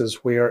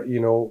cases where,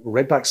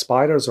 redback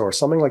spiders or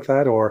something like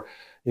that, or,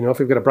 if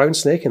we've got a brown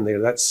snake in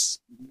there, that's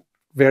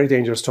very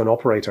dangerous to an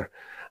operator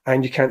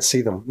and you can't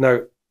see them.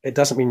 Now, it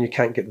doesn't mean you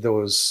can't get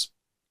those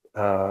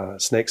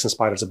snakes and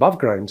spiders above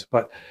ground,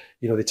 but,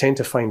 they tend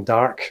to find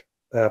dark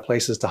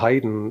places to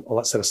hide and all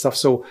that sort of stuff.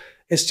 So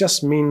it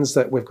just means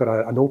that we've got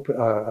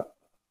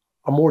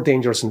a more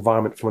dangerous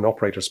environment from an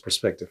operator's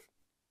perspective.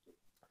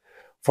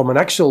 From an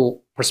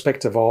actual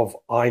perspective of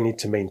I need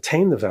to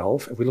maintain the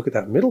valve, if we look at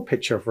that middle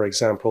picture, for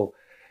example,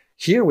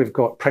 here we've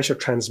got pressure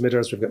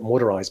transmitters, we've got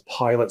motorized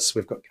pilots,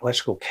 we've got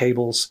electrical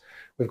cables,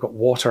 we've got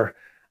water,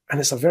 and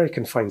it's a very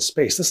confined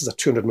space. This is a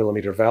 200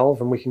 millimeter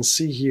valve, and we can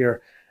see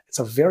here it's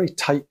a very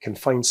tight,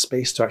 confined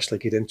space to actually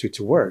get into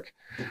to work.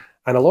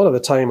 And a lot of the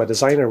time, a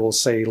designer will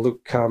say,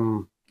 look,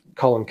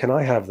 Colin, can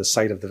I have the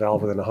side of the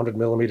valve within 100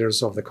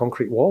 millimeters of the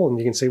concrete wall? And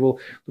you can say, well,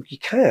 look, you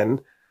can,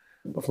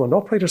 but from an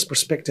operator's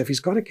perspective,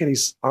 he's got to get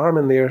his arm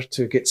in there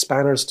to get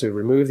spanners to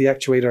remove the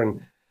actuator,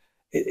 and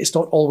it's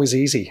not always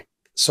easy.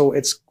 So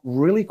it's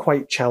really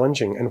quite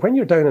challenging. And when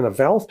you're down in a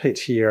valve pit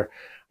here,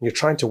 and you're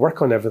trying to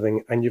work on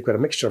everything, and you've got a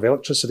mixture of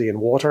electricity and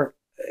water,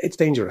 it's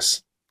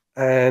dangerous.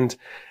 And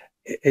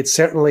it's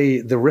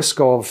certainly the risk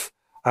of,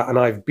 and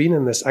I've been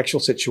in this actual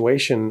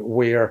situation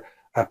where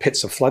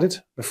pits have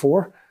flooded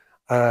before,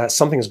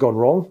 something has gone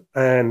wrong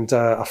and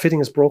a fitting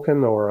is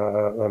broken or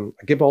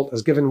a gibbolt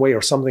has given way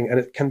or something, and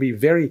it can be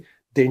very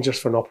dangerous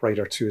for an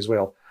operator too as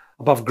well.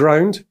 Above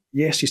ground,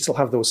 yes, you still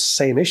have those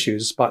same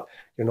issues, but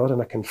you're not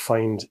in a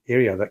confined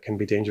area that can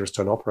be dangerous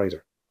to an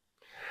operator.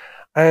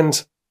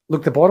 And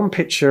look, the bottom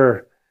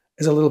picture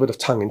is a little bit of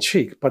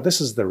tongue-in-cheek, but this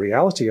is the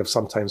reality of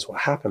sometimes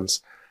what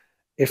happens.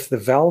 If the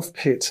valve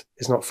pit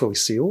is not fully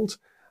sealed,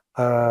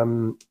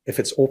 if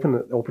it's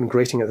open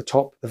grating at the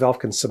top, the valve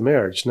can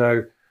submerge.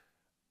 Now,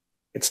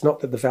 it's not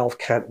that the valve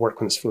can't work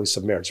when it's fully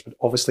submerged, but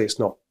obviously it's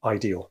not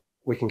ideal.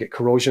 We can get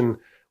corrosion,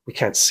 we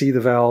can't see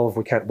the valve,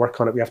 we can't work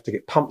on it, we have to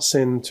get pumps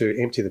in to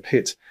empty the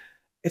pit.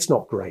 It's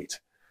not great.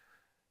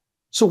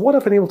 So what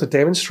I've been able to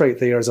demonstrate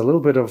there is a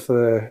little bit of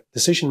the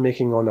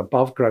decision-making on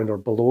above ground or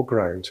below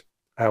ground,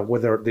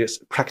 whether it's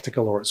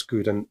practical or it's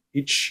good, and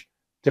each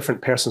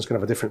different person's going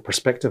to have a different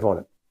perspective on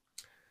it.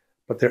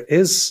 But there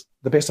is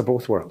the best of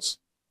both worlds.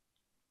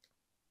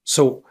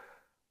 So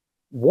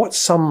what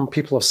some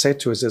people have said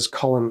to us is,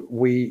 Colin,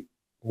 we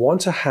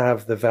want to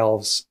have the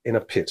valves in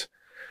a pit.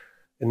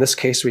 In this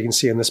case, we can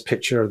see in this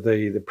picture,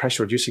 the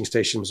pressure reducing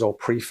station was all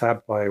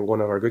prefabbed by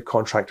one of our good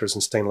contractors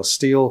in stainless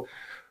steel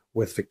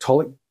with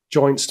Victolic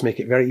joints to make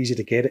it very easy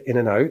to get it in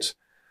and out.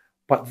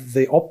 But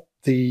the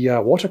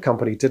water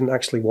company didn't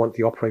actually want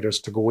the operators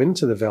to go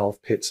into the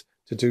valve pit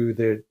to do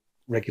the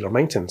regular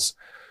maintenance.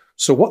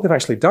 So what they've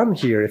actually done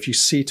here, if you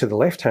see to the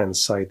left-hand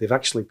side, they've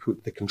actually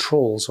put the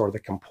controls or the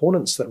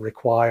components that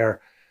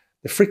require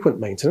the frequent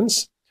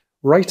maintenance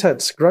right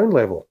at ground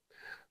level.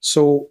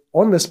 So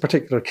on this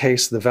particular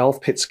case, the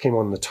valve pits came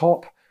on the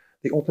top,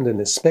 they opened an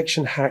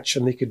inspection hatch,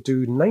 and they could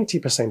do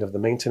 90% of the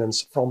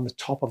maintenance from the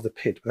top of the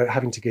pit without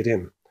having to get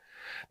in.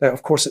 Now,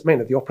 of course, it meant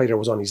that the operator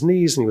was on his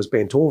knees and he was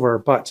bent over,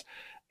 but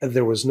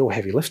there was no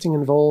heavy lifting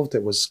involved.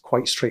 It was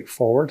quite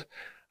straightforward.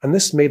 And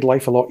this made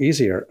life a lot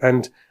easier.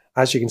 And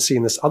as you can see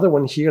in this other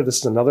one here, this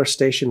is another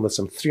station with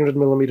some 300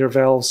 millimeter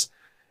valves.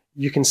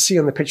 You can see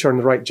on the picture on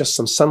the right just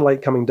some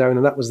sunlight coming down,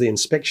 and that was the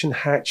inspection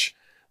hatch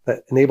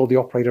that enabled the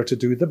operator to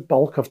do the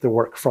bulk of the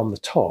work from the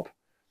top.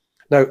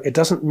 Now, it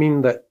doesn't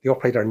mean that the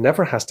operator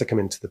never has to come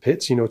into the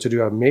pit. To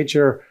do a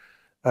major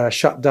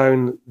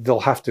shutdown,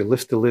 they'll have to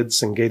lift the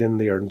lids and get in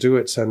there and do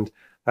it, and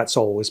that's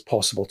always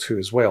possible too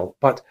as well.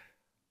 But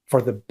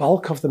for the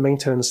bulk of the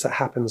maintenance that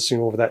happens,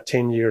 over that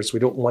 10 years, we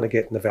don't want to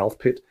get in the valve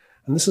pit,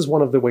 and this is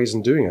one of the ways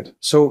in doing it.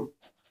 So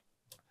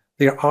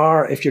there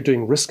are, if you're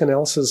doing risk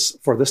analysis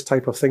for this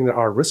type of thing, there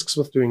are risks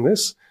with doing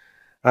this.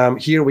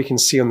 Here we can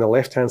see on the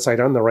left-hand side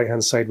and the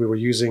right-hand side, we were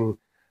using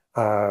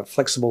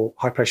flexible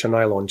high-pressure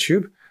nylon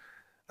tube,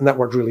 and that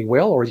worked really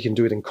well, or you can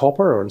do it in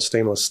copper or in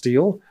stainless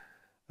steel.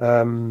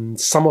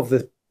 Some of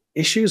the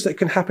issues that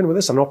can happen with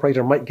this, an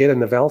operator might get in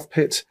the valve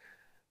pit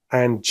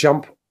and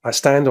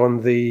stand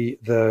on the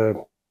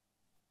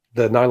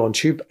nylon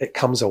tube, it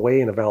comes away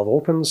and the valve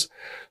opens.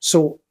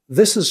 So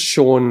this is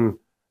shown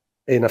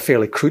in a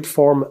fairly crude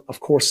form.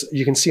 Of course,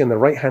 you can see on the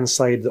right-hand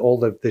side that all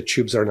the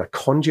tubes are in a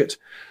conduit,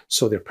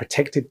 so they're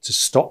protected to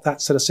stop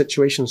that sort of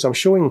situation. So I'm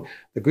showing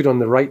the good on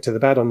the right to the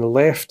bad on the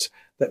left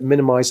that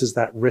minimizes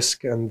that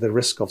risk and the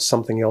risk of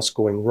something else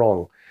going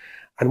wrong.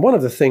 And one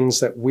of the things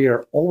that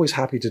we're always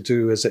happy to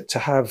do is to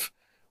have,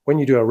 when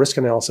you do a risk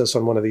analysis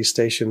on one of these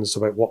stations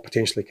about what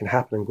potentially can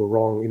happen and go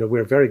wrong,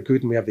 we're very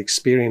good and we have the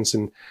experience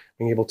in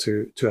being able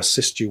to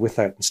assist you with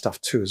that and stuff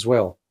too as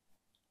well.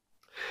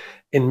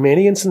 In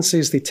many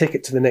instances, they take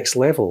it to the next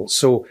level.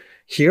 So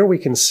here we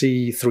can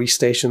see 3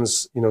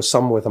 stations,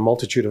 some with a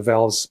multitude of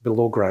valves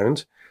below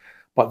ground,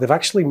 but they've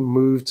actually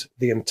moved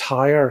the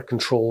entire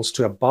controls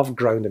to above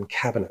ground in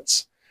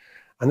cabinets.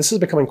 And this is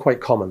becoming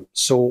quite common.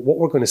 So what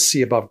we're going to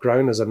see above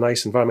ground is a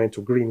nice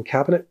environmental green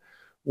cabinet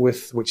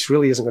which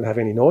really isn't going to have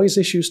any noise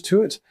issues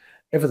to it.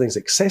 Everything's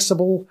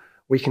accessible.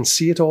 We can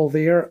see it all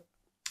there.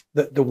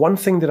 The one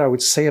thing that I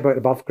would say about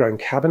above ground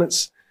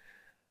cabinets,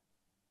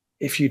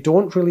 if you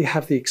don't really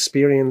have the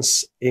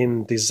experience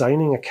in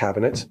designing a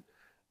cabinet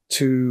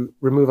to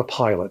remove a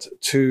pilot,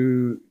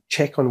 to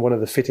check on one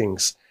of the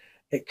fittings,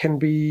 it can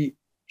be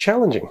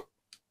challenging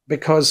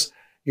because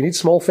you need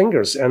small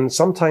fingers, and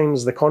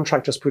sometimes the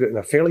contractors put it in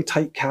a fairly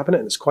tight cabinet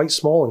and it's quite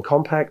small and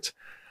compact.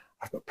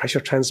 I've got pressure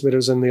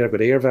transmitters in there, I've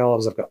got air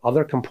valves, I've got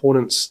other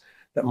components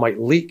that might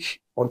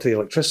leak onto the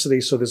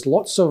electricity. So there's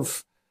lots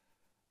of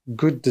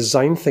good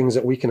design things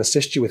that we can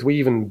assist you with. We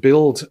even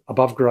build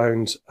above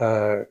ground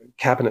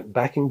cabinet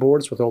backing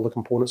boards with all the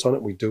components on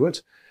it. We do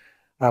it.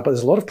 But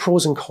there's a lot of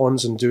pros and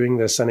cons in doing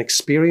this, and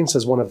experience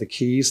is one of the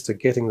keys to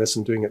getting this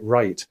and doing it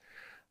right.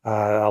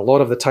 A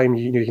lot of the time,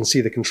 you can see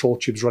the control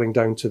tubes running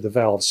down to the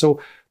valve. So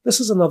this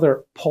is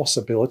another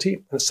possibility,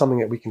 and it's something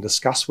that we can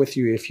discuss with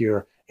you if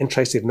you're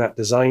interested in that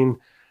design.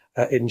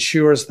 It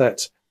ensures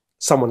that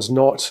someone's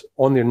not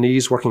on their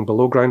knees working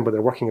below ground, but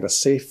they're working at a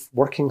safe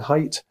working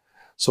height.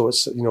 So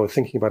it's,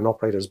 thinking about an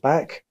operator's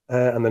back,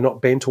 and they're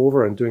not bent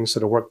over and doing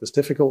sort of work that's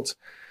difficult.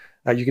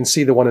 You can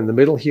see the one in the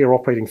middle here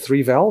operating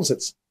 3 valves.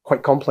 It's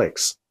quite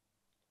complex.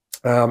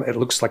 It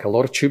looks like a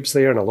lot of tubes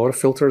there and a lot of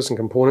filters and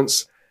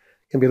components.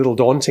 It can be a little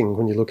daunting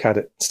when you look at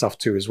it stuff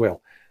too as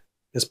well.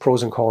 There's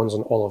pros and cons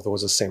on all of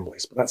those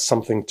assemblies, but that's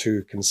something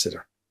to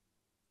consider.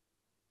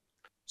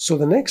 So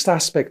the next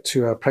aspect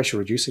to a pressure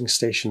reducing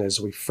station is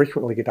we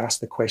frequently get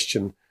asked the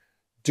question,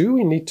 do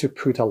we need to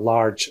put a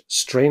large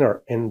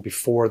strainer in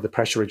before the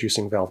pressure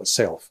reducing valve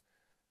itself?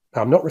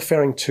 Now, I'm not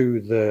referring to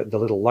the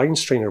little line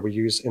strainer we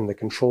use in the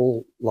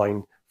control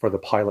line for the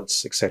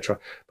pilots, etc.,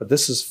 but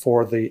this is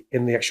for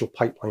in the actual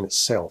pipeline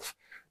itself.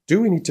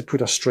 Do we need to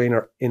put a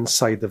strainer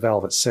inside the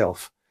valve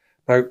itself?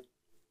 Now,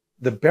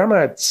 the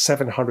Bermad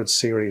 700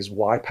 series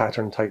Y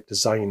pattern type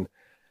design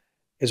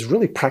is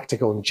really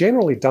practical and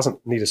generally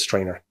doesn't need a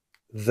strainer.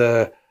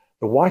 The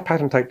Y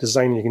pattern type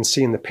design you can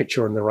see in the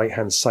picture on the right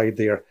hand side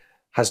there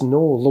has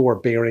no lower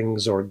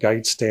bearings or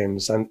guide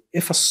stems, and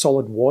if a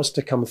solid was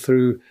to come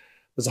through,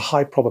 there's a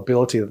high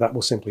probability that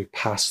will simply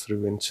pass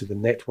through into the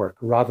network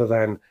rather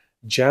than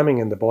jamming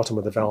in the bottom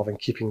of the valve and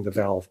keeping the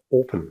valve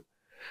open.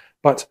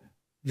 But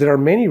there are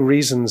many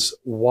reasons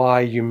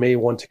why you may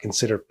want to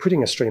consider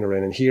putting a strainer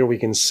in. And here we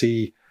can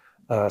see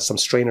some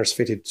strainers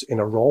fitted in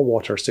a raw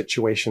water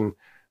situation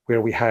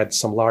where we had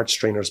some large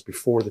strainers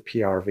before the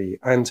PRV.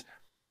 And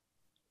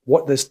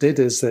what this did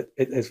is that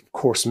it of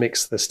course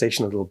makes the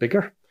station a little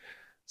bigger,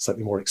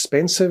 slightly more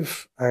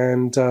expensive,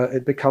 and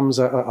it becomes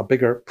a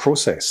bigger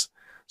process.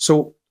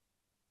 So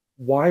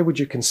why would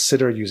you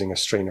consider using a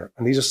strainer?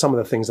 And these are some of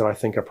the things that I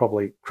think are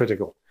probably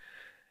critical.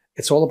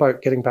 It's all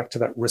about getting back to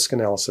that risk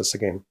analysis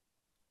again.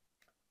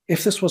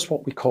 If this was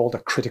what we called a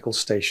critical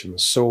station,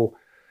 so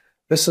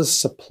this is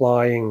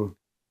supplying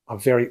a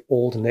very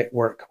old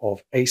network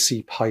of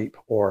AC pipe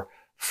or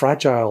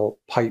fragile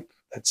pipe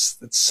that's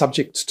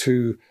subject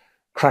to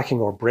cracking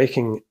or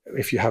breaking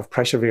if you have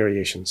pressure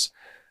variations.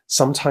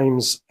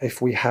 Sometimes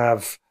if we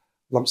have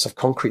lumps of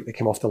concrete that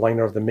came off the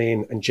liner of the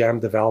main and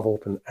jammed the valve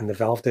open and the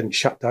valve didn't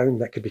shut down,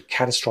 that could be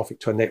catastrophic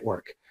to a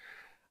network.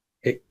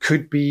 It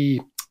could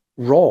be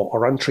raw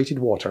or untreated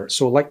water.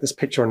 So like this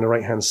picture on the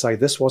right hand side,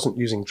 this wasn't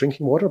using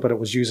drinking water, but it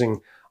was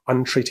using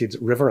untreated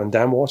river and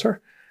dam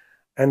water.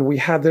 And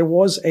there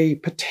was a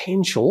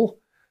potential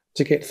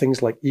to get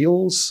things like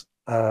eels,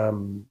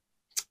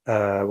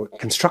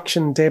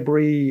 construction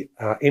debris,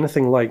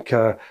 anything like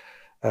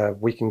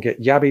we can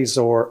get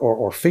yabbies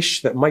or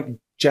fish that might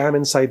jam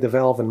inside the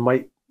valve and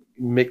might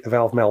make the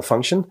valve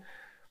malfunction.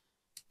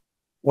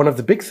 One of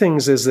the big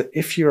things is that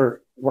if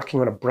you're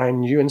working on a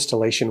brand new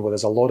installation where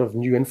there's a lot of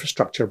new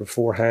infrastructure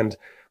beforehand,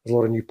 there's a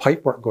lot of new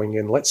pipe work going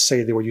in, let's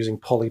say they were using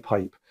poly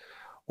pipe,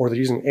 or they're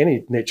using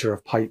any nature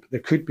of pipe, there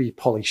could be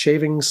poly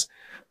shavings,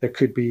 there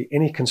could be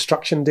any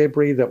construction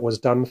debris that was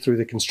done through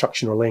the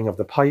construction or laying of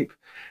the pipe.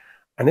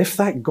 And if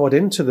that got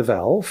into the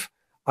valve,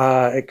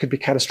 it could be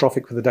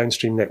catastrophic for the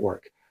downstream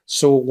network.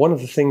 So one of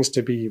the things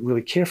to be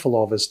really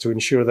careful of is to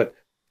ensure that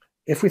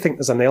if we think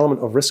there's an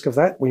element of risk of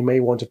that, we may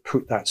want to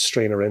put that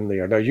strainer in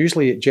there. Now,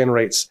 usually it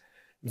generates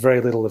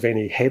very little of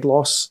any head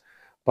loss,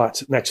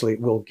 but naturally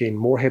it will gain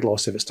more head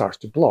loss if it starts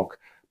to block.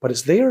 But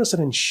it's there as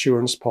an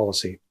insurance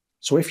policy.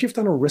 So if you've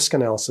done a risk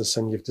analysis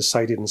and you've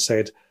decided and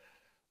said,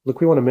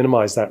 look, we want to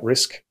minimize that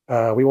risk,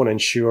 we want to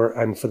insure,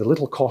 and for the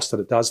little cost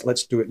that it does,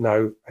 let's do it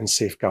now and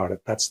safeguard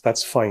it.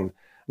 That's fine.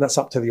 And that's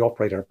up to the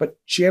operator.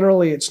 But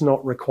generally, it's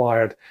not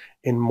required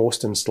in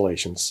most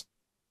installations.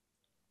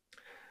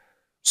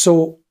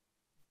 So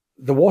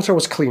the water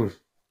was clean.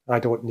 I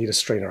don't need a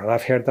strainer. And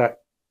I've heard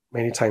that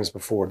many times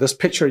before. This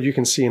picture you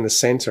can see in the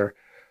center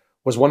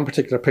was one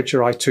particular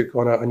picture I took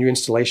on a new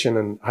installation,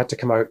 and I had to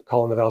come out,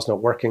 Colin, the valve's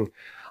not working.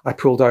 I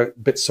pulled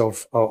out bits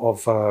of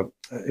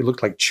it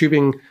looked like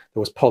tubing. There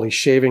was poly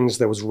shavings.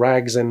 There was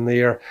rags in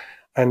there.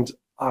 And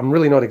I'm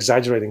really not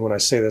exaggerating when I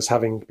say this,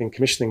 having been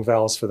commissioning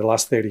valves for the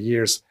last 30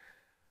 years.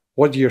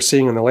 What you're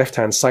seeing on the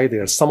left-hand side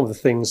there is some of the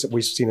things that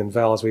we've seen in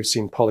valves. We've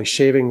seen poly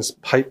shavings,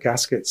 pipe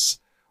gaskets,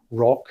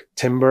 rock,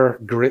 timber,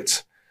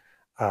 grit,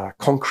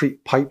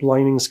 concrete pipe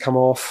linings come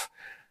off.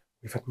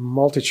 We've had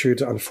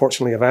multitude,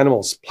 unfortunately, of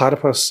animals: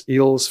 platypus,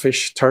 eels,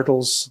 fish,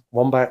 turtles,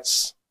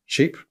 wombats,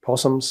 sheep,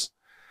 possums.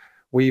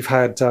 We've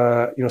had,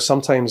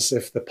 sometimes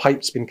if the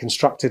pipe's been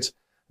constructed,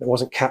 it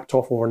wasn't capped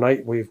off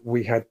overnight.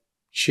 We had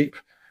sheep,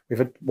 we've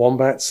had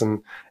wombats,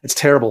 and it's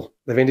terrible.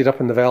 They've ended up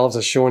in the valves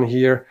as shown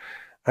here,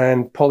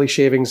 and poly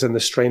shavings in the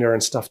strainer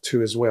and stuff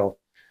too as well.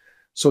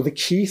 So the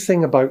key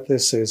thing about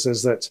this is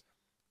that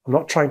I'm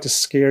not trying to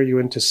scare you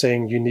into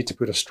saying you need to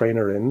put a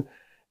strainer in.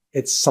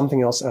 It's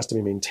something else that has to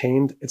be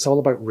maintained. It's all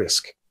about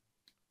risk.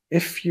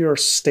 If your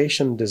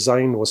station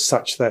design was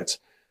such that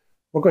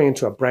we're going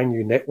into a brand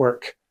new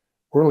network,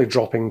 we're only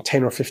dropping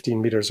 10 or 15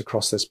 meters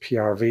across this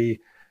PRV.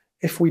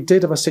 If we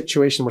did have a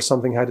situation where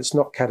something it's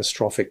not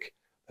catastrophic,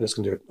 then it's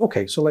going to do it.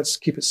 Okay, so let's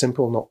keep it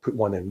simple, not put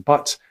one in.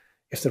 But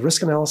if the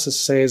risk analysis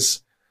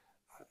says,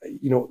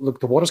 look,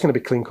 the water's going to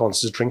be clean, Colin,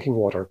 this is drinking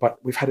water, but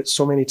we've had it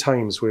so many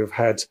times where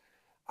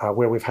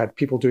we've had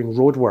people doing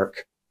road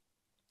work,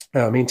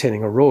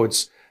 maintaining our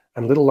roads,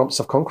 and little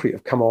lumps of concrete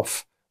have come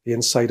off the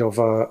inside of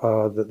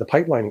the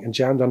pipelining and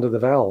jammed under the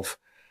valve.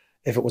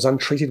 If it was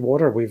untreated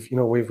water,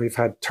 we've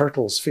had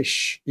turtles,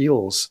 fish,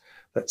 eels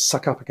that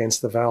suck up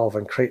against the valve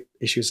and create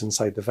issues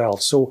inside the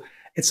valve. So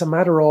it's a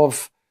matter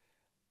of,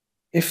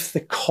 if the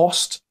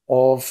cost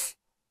of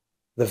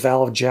the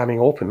valve jamming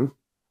open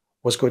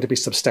was going to be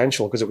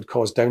substantial because it would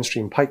cause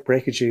downstream pipe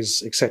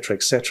breakages,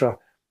 etc.,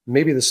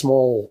 maybe the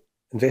small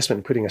investment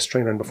in putting a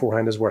strainer in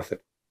beforehand is worth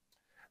it.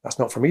 That's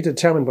not for me to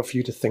determine, but for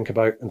you to think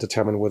about and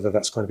determine whether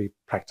that's going to be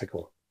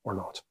practical or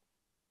not.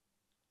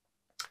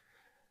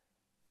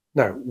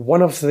 Now,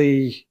 one of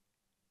the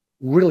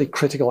really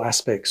critical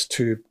aspects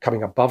to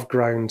coming above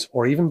ground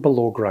or even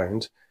below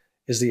ground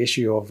is the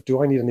issue of,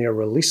 do I need an air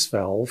release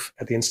valve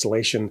at the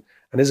installation,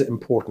 and is it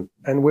important?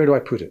 And where do I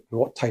put it? And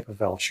what type of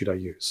valve should I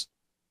use?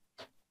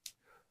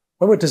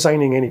 When we're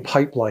designing any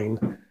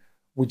pipeline,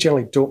 we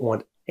generally don't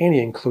want any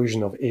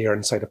inclusion of air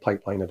inside a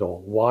pipeline at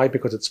all. Why?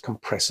 Because it's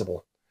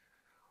compressible.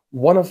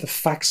 One of the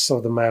facts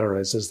of the matter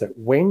is that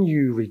when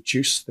you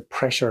reduce the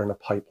pressure in a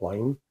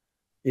pipeline,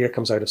 air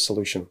comes out of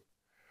solution.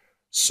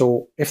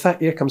 So if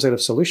that air comes out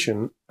of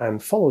solution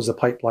and follows the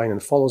pipeline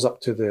and follows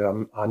up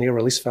to an air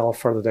release valve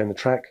further down the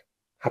track,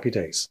 happy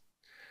days.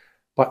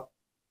 But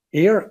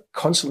air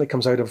constantly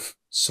comes out of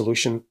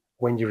solution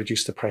when you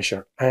reduce the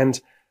pressure. And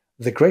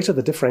the greater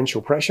the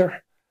differential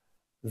pressure,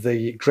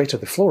 the greater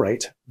the flow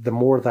rate, the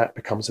more that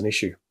becomes an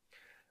issue.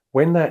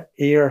 When that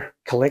air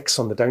collects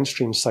on the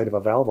downstream side of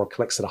a valve or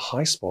collects at a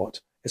high spot,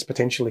 it's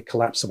potentially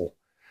collapsible.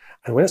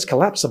 And when it's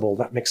collapsible,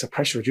 that makes a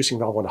pressure reducing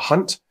valve want to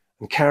hunt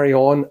and carry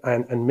on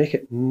and make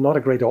it not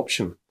a great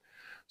option.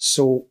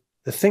 So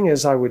the thing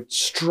is, I would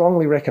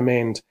strongly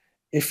recommend,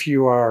 if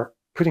you are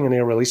putting an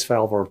air release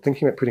valve or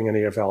thinking about putting an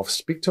air valve,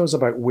 speak to us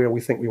about where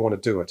we think we want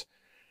to do it.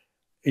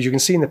 As you can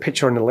see in the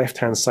picture on the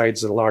left-hand side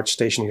is a large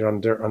station here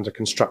under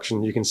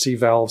construction. You can see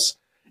valves,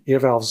 air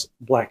valves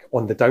black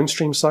on the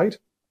downstream side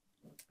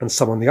and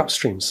some on the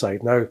upstream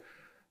side. Now,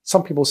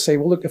 some people say,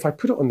 well, look, if I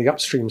put it on the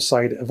upstream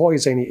side, it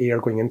avoids any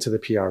air going into the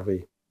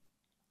PRV.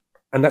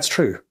 And that's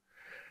true.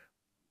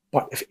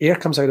 But if air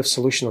comes out of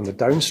solution on the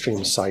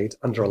downstream side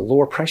under a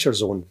lower pressure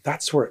zone,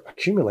 that's where it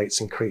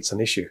accumulates and creates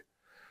an issue.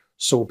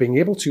 So being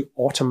able to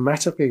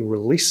automatically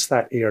release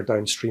that air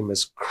downstream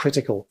is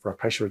critical for a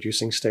pressure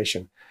reducing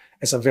station.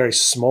 It's a very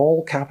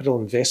small capital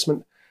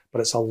investment,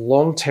 but it's a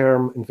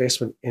long-term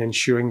investment in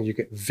ensuring you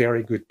get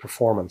very good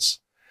performance.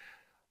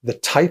 The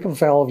type of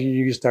valve you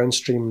use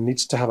downstream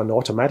needs to have an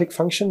automatic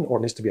function, or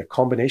it needs to be a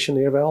combination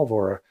air valve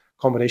or a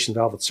combination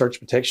valve with surge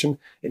protection.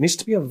 It needs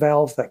to be a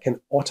valve that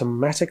can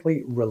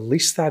automatically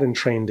release that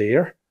entrained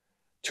air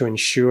to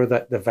ensure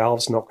that the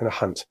valve's not going to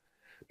hunt.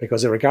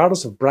 Because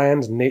regardless of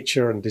brand,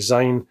 nature, and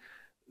design,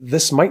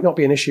 this might not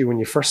be an issue when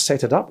you first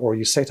set it up or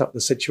you set up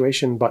the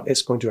situation, but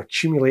it's going to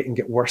accumulate and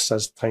get worse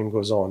as time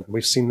goes on.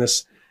 We've seen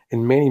this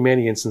in many,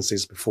 many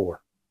instances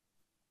before.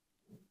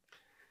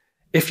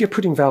 If you're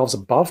putting valves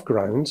above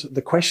ground,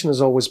 the question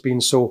has always been,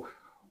 so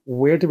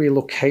where do we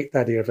locate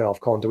that air valve,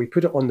 Colin? Do we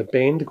put it on the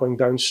bend going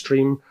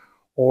downstream?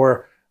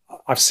 Or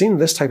I've seen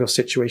this type of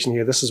situation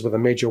here. This is with a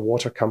major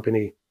water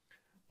company.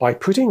 By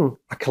putting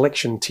a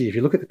collection T, if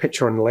you look at the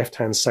picture on the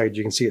left-hand side,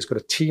 you can see it's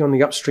got a T on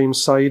the upstream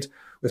side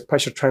with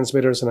pressure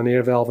transmitters and an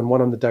air valve, and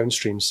one on the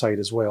downstream side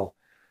as well.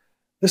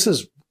 This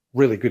is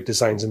really good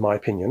designs in my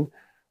opinion.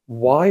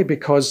 Why?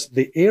 Because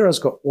the air has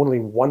got only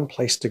one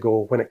place to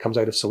go when it comes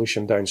out of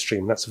solution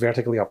downstream. That's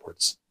vertically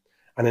upwards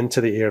and into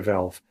the air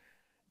valve.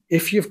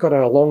 If you've got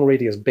a long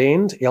radius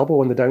bend, elbow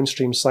on the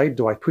downstream side,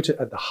 do I put it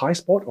at the high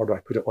spot or do I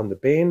put it on the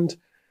bend?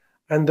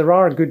 And there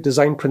are good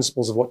design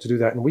principles of what to do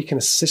that, and we can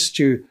assist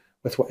you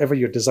with whatever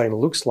your design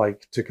looks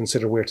like to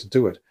consider where to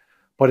do it.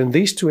 But in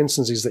these two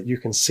instances that you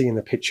can see in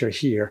the picture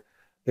here,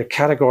 there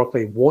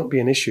categorically won't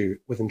be an issue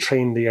with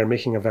entrained air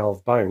making a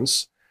valve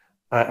bounce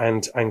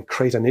and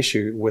create an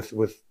issue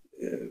with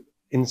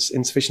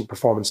insufficient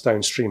performance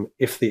downstream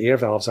if the air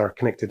valves are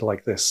connected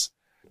like this.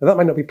 Now, that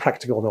might not be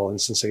practical in all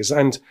instances.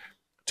 And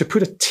to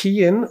put a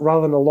T in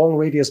rather than a long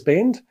radius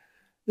bend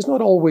is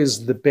not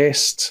always the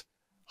best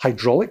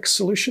hydraulic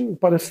solution,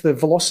 but if the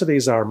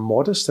velocities are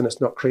modest and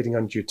it's not creating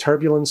undue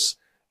turbulence,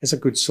 it's a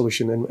good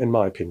solution in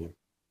my opinion.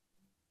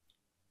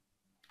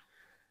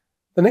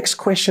 The next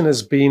question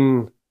has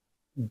been,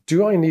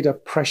 do I need a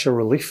pressure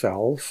relief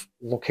valve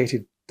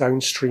located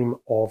downstream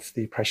of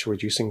the pressure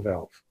reducing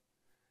valve?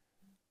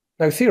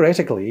 Now,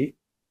 theoretically,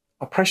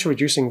 a pressure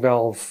reducing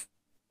valve,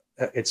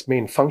 its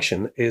main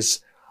function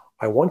is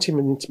I want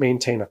to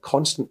maintain a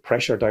constant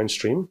pressure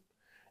downstream,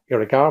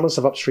 irregardless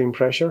of upstream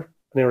pressure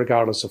and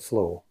irregardless of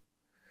flow.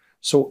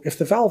 So if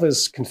the valve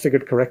is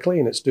configured correctly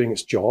and it's doing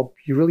its job,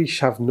 you really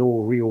have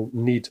no real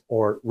need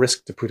or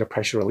risk to put a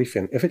pressure relief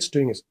in if it's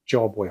doing its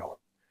job well.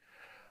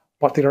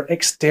 But there are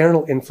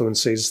external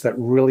influences that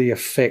really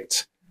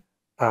affect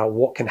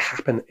what can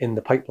happen in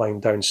the pipeline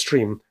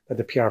downstream that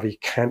the PRV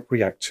can't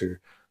react to.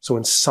 So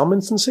in some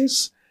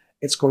instances,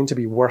 it's going to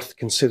be worth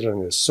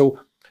considering this. So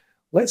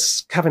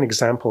let's have an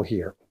example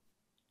here.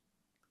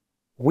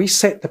 We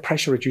set the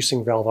pressure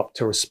reducing valve up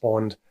to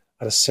respond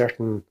at a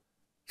certain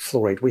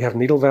flow rate. We have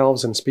needle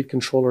valves and speed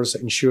controllers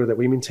that ensure that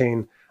we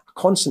maintain a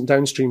constant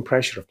downstream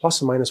pressure of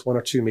plus or minus 1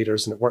 or 2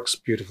 meters, and it works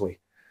beautifully.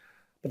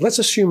 But let's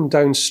assume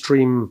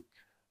downstream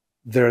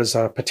there's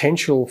a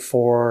potential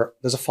for,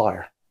 there's a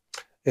fire.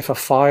 If a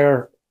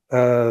fire,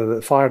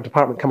 the fire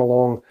department come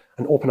along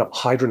and open up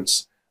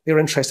hydrants, they're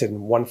interested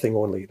in one thing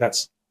only.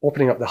 That's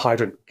opening up the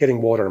hydrant,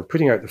 getting water and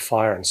putting out the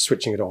fire and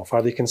switching it off.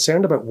 Are they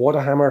concerned about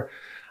water hammer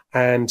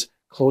and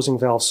closing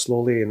valves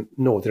slowly? And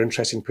no, they're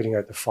interested in putting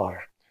out the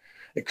fire.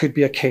 It could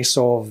be a case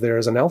of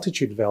there's an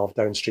altitude valve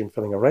downstream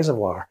filling a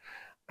reservoir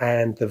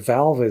and the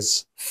valve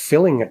is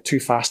filling at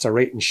too fast a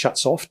rate and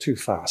shuts off too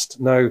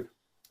fast. Now,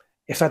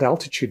 if that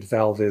altitude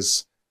valve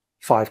is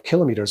 5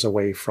 kilometers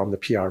away from the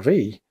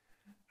PRV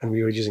and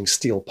we were using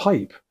steel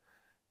pipe,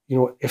 you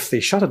know, if they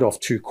shut it off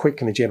too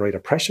quick and they generate a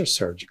pressure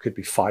surge, it could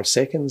be 5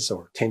 seconds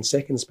or 10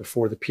 seconds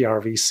before the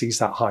PRV sees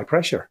that high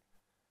pressure.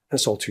 And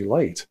it's all too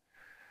late.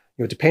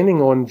 You know,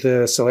 depending on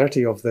the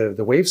celerity of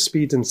the wave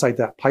speed inside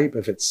that pipe,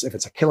 if it's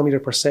a kilometer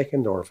per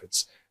second or if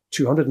it's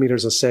 200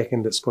 meters a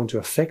second, it's going to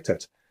affect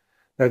it.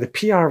 Now, the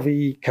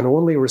PRV can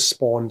only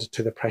respond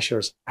to the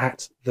pressures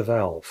at the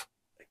valve.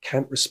 It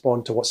can't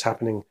respond to what's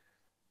happening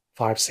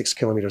 5-6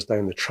 kilometers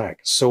down the track.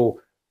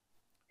 So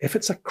if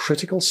it's a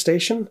critical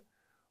station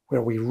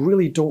where we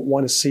really don't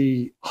want to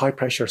see high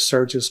pressure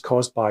surges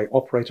caused by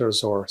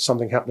operators or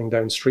something happening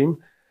downstream,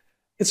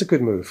 it's a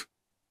good move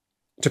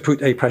to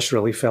put a pressure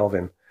relief valve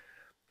in.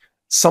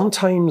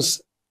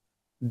 Sometimes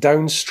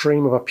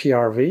downstream of a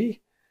PRV,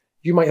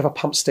 you might have a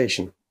pump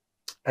station,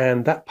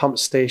 and that pump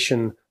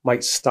station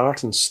might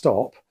start and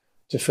stop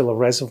to fill a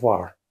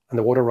reservoir, and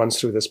the water runs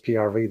through this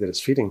PRV that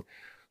it's feeding.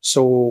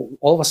 So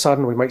all of a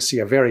sudden, we might see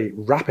a very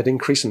rapid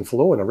increase in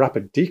flow and a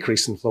rapid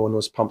decrease in flow when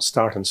those pumps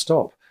start and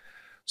stop.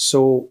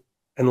 So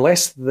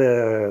unless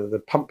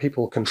the pump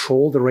people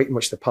control the rate in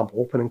which the pump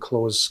open and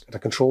close at a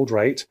controlled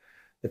rate,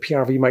 the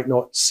PRV might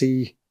not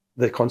see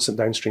the constant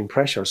downstream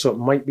pressure. So it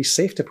might be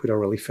safe to put a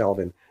relief valve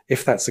in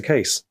if that's the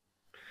case.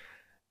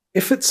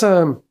 If it's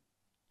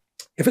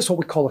what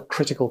we call a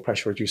critical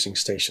pressure reducing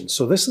station.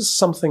 So this is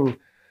something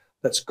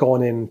that's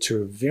gone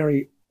into a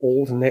very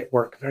old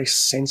network, very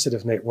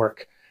sensitive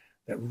network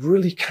that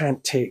really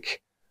can't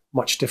take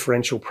much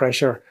differential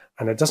pressure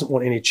and it doesn't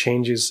want any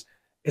changes.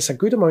 It's a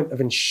good amount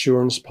of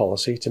insurance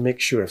policy to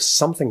make sure if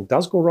something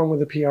does go wrong with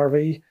the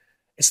PRV,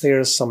 it's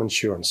there as some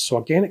insurance. So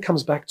again, it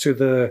comes back to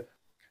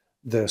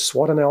the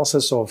SWOT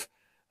analysis of,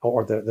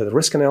 or the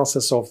risk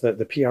analysis of the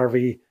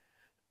PRV.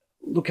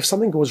 Look, if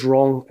something goes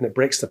wrong and it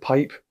breaks the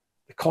pipe,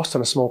 the cost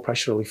on a small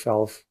pressure relief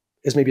valve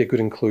is maybe a good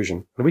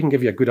inclusion. And we can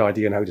give you a good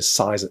idea on how to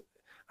size it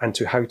and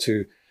to how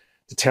to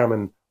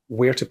determine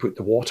where to put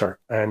the water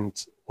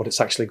and what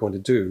it's actually going to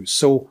do.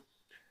 So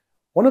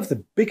one of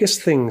the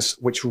biggest things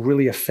which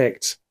really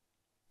affect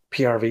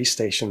PRV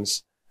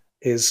stations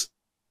is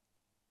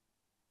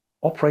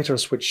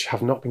operators which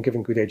have not been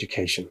given good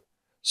education.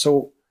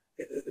 So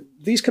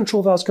these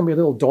control valves can be a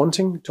little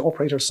daunting to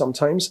operators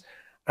sometimes.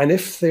 And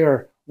if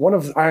they're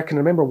I can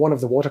remember one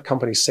of the water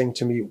companies saying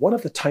to me, one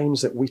of the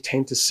times that we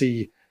tend to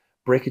see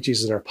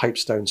breakages in our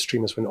pipes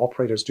downstream is when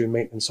operators do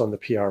maintenance on the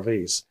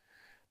PRVs,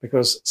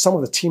 because some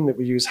of the team that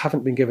we use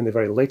haven't been given the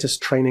very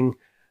latest training.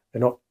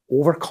 They're not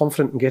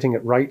overconfident in getting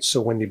it right.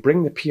 So when they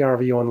bring the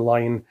PRV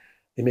online,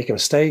 they make a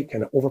mistake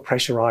and it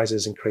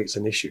overpressurizes and creates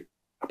an issue.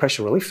 A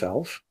pressure relief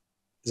valve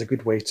is a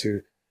good way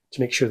to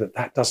make sure that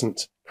that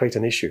doesn't create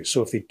an issue.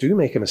 So if they do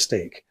make a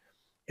mistake,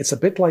 it's a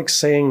bit like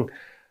saying,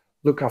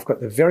 look, I've got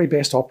the very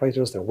best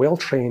operators, they're well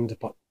trained,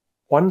 but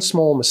one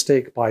small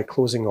mistake by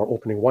closing or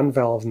opening one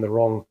valve in the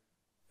wrong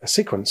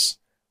sequence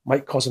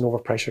might cause an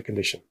overpressure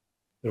condition.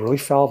 The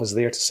relief valve is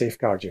there to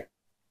safeguard you.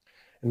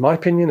 In my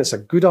opinion, it's a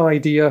good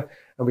idea,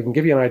 and we can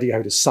give you an idea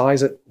how to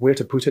size it, where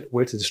to put it,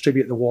 where to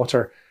distribute the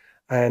water,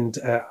 and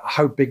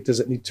how big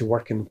does it need to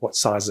work and what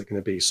size is it going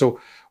to be. So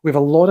we have a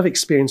lot of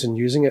experience in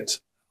using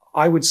it.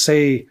 I would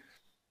say,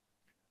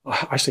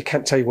 I actually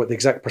can't tell you what the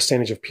exact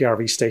percentage of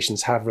PRV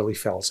stations have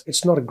relief valves.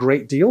 It's not a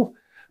great deal,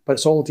 but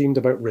it's all deemed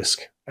about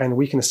risk, and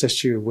we can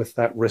assist you with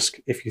that risk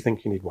if you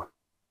think you need one.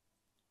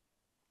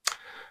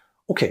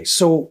 Okay,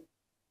 so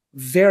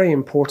very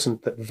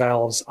important that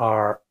valves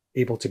are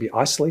able to be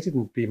isolated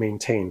and be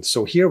maintained.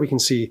 So here we can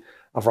see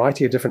a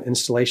variety of different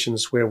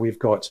installations where we've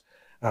got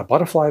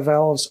butterfly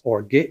valves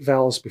or gate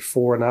valves,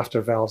 before and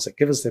after valves, that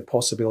give us the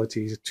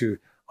possibility to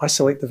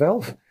isolate the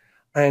valve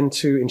and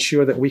to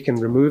ensure that we can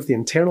remove the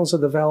internals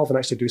of the valve and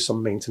actually do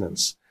some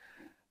maintenance.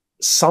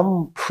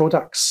 Some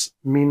products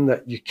mean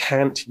that you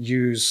can't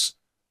use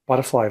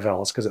butterfly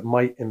valves because it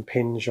might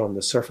impinge on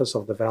the surface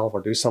of the valve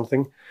or do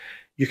something.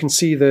 You can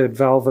see the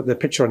valve, the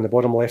picture on the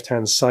bottom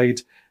left-hand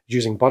side,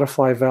 using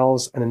butterfly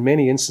valves, and in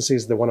many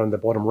instances, the one on the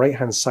bottom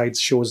right-hand side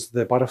shows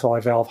the butterfly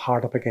valve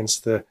hard up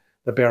against the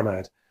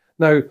Bermad.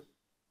 Now,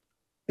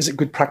 is it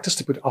good practice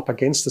to put it up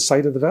against the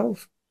side of the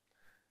valve?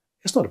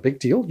 It's not a big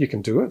deal. You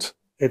can do it.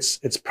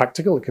 It's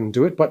practical. It can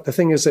do it. But the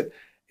thing is that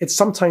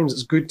sometimes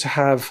it's good to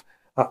have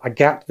a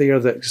gap there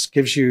that just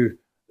gives you,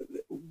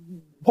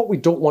 what we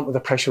don't want with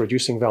a pressure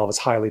reducing valve is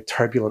highly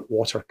turbulent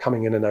water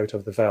coming in and out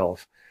of the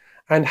valve.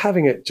 And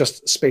having it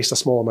just spaced a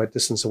small amount of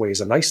distance away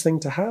is a nice thing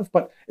to have,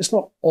 but it's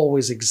not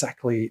always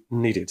exactly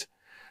needed.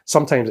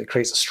 Sometimes it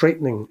creates a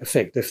straightening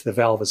effect if the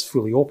valve is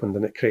fully opened,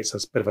 and it creates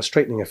a bit of a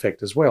straightening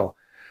effect as well.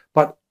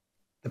 But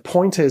the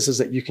point is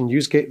that you can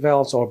use gate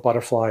valves or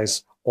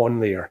butterflies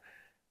on there.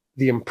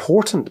 The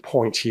important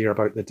point here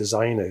about the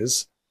design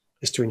is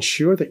to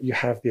ensure that you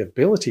have the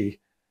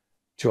ability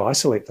to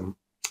isolate them.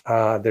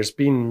 There's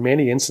been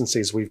many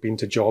instances we've been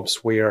to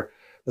jobs where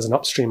there's an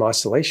upstream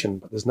isolation,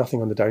 but there's nothing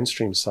on the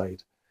downstream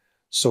side.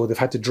 So they've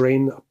had to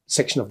drain a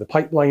section of the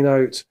pipeline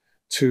out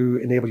to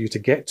enable you to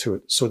get to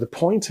it. So the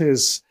point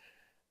is,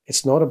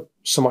 it's not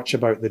so much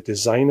about the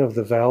design of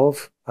the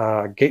valve.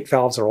 Gate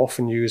valves are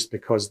often used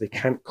because they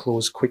can't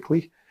close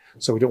quickly.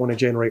 So we don't want to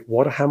generate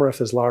water hammer if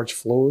there's large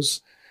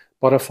flows.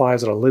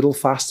 Butterflies are a little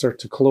faster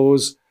to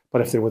close, but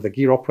if they're with a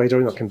gear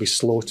operator, it can be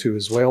slow too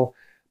as well.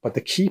 But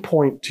the key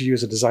point to you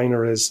as a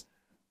designer is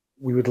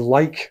we would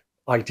like,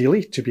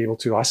 ideally, to be able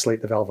to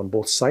isolate the valve on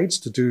both sides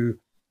to do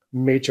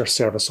major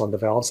service on the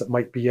valves that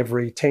might be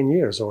every 10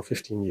 years or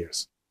 15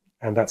 years.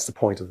 And that's the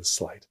point of this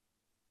slide.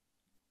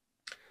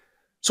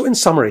 So in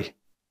summary,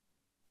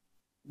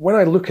 when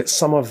I look at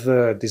some of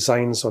the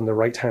designs on the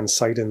right-hand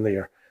side in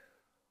there,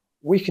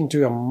 we can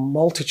do a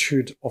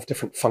multitude of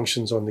different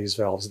functions on these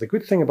valves. The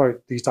good thing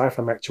about these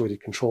diaphragm actuated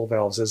control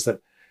valves is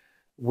that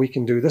we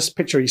can do, this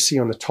picture you see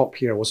on the top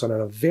here was on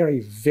a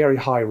very, very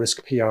high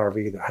risk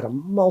PRV that had a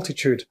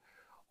multitude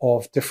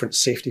of different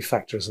safety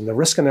factors. And the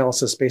risk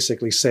analysis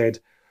basically said,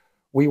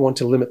 we want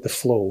to limit the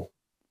flow.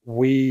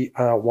 We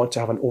want to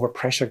have an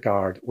overpressure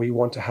guard. We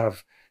want to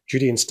have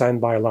duty and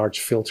standby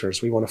large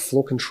filters. We want a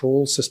flow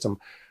control system.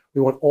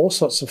 We want all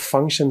sorts of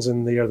functions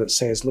in there that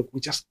says, look, we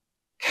just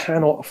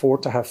cannot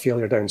afford to have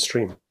failure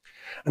downstream.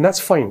 And that's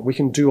fine. We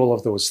can do all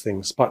of those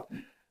things. But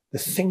the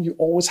thing you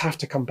always have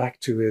to come back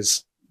to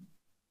is,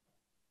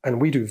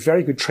 and we do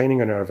very good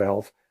training on our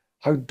valve,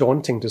 how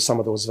daunting do some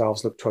of those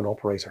valves look to an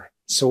operator?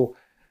 So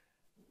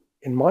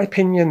in my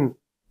opinion,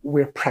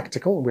 we're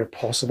practical, we're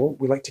possible.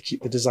 We like to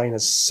keep the design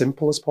as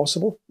simple as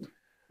possible.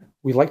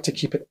 We like to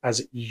keep it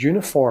as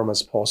uniform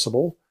as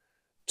possible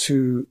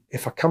to,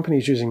 if a company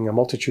is using a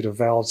multitude of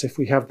valves, if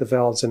we have the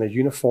valves in a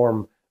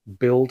uniform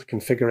build,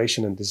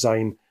 configuration, and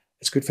design,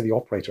 it's good for the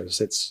operators.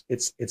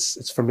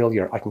 It's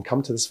familiar. I can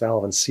come to this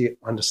valve and see it,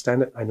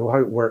 understand it. I know how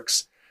it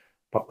works.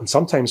 But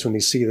sometimes when they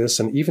see this,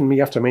 and even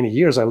me after many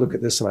years, I look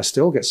at this and I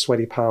still get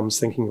sweaty palms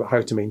thinking about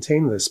how to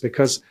maintain this,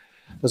 because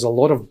there's a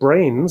lot of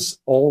brains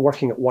all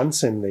working at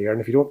once in there. And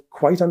if you don't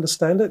quite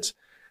understand it,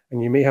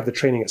 and you may have the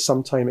training at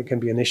some time, it can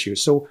be an issue.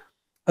 So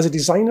as a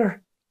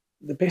designer,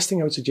 the best thing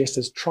I would suggest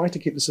is try to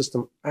keep the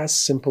system as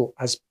simple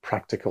as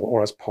practical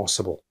or as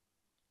possible.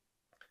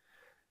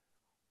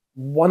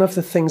 One of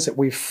the things that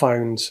we've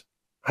found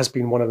has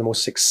been one of the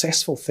most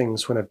successful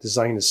things when a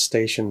design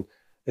station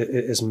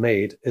is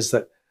made is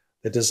that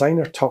the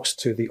designer talks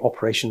to the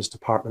operations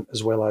department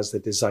as well as the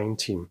design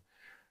team.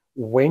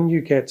 When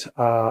you get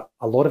a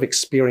lot of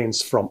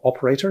experience from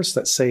operators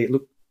that say,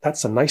 look,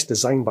 that's a nice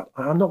design, but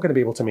I'm not going to be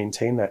able to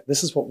maintain that.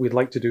 This is what we'd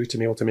like to do to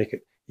be able to make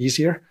it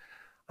easier.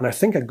 And I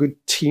think a good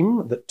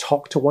team that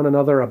talk to one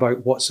another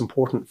about what's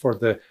important for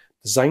the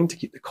design to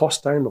keep the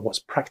cost down, but what's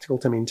practical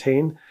to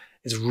maintain,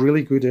 is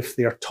really good if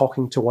they are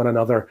talking to one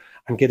another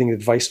and getting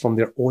advice from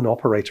their own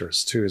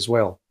operators too as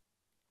well.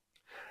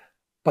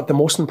 But the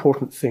most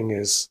important thing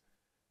is,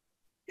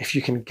 if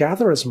you can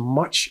gather as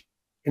much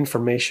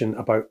information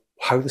about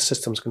how the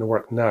system's going to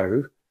work now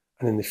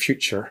and in the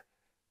future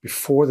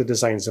before the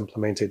design is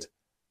implemented,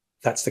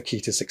 that's the key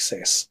to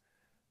success.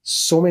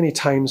 So many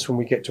times when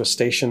we get to a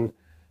station,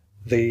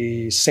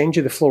 they send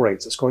you the flow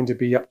rates. It's going to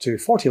be up to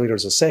 40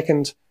 litres a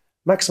second.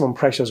 Maximum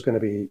pressure is going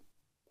to be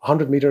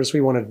 100 metres.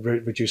 We want to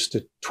reduce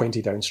to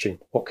 20 downstream.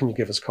 What can you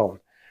give us, Colin?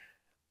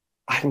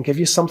 I can give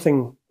you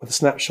something with a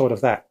snapshot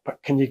of that,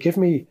 but can you give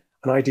me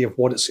an idea of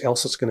what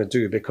else it's going to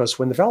do? Because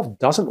when the valve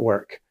doesn't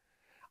work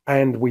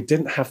and we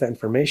didn't have that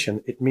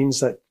information, it means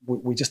that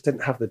we just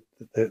didn't have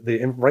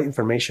the right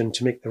information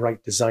to make the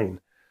right design.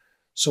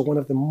 So one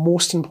of the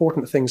most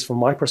important things from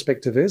my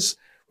perspective is,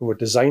 when we're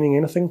designing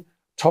anything,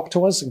 talk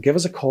to us, give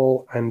us a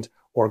call,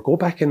 or go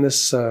back in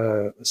this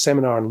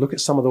seminar and look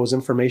at some of those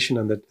information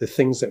and the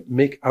things that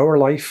make our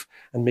life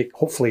and make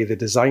hopefully the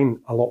design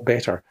a lot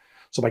better.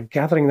 So by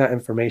gathering that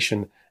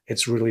information,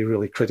 it's really,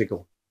 really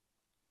critical.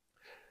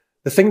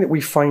 The thing that we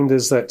find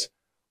is that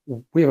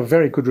we have a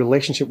very good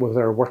relationship with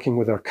working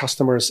with our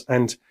customers,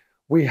 and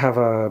we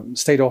have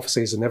state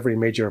offices in every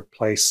major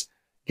place.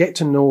 Get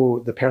to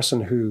know the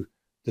person who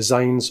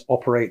designs,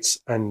 operates,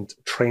 and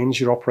trains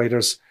your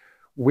operators.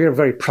 We're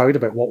very proud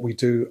about what we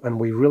do, and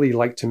we really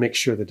like to make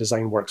sure the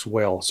design works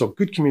well. So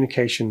good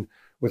communication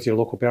with your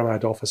local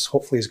Bermad office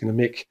hopefully is going to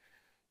make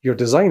your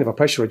design of a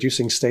pressure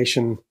reducing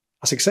station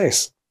a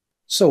success.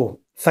 So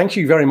thank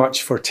you very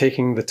much for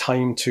taking the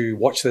time to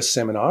watch this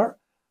seminar.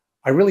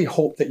 I really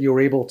hope that you're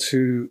able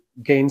to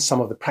gain some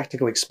of the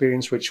practical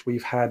experience which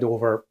we've had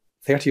over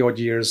 30 odd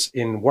years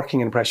in working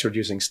in pressure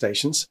reducing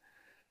stations.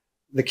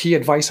 The key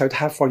advice I'd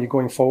have for you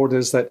going forward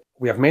is that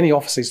we have many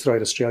offices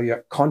throughout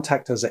Australia.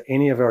 Contact us at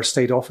any of our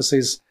state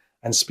offices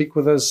and speak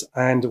with us,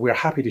 and we're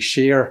happy to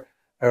share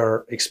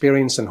our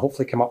experience and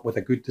hopefully come up with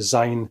a good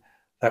design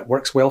that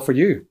works well for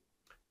you.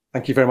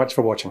 Thank you very much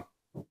for watching.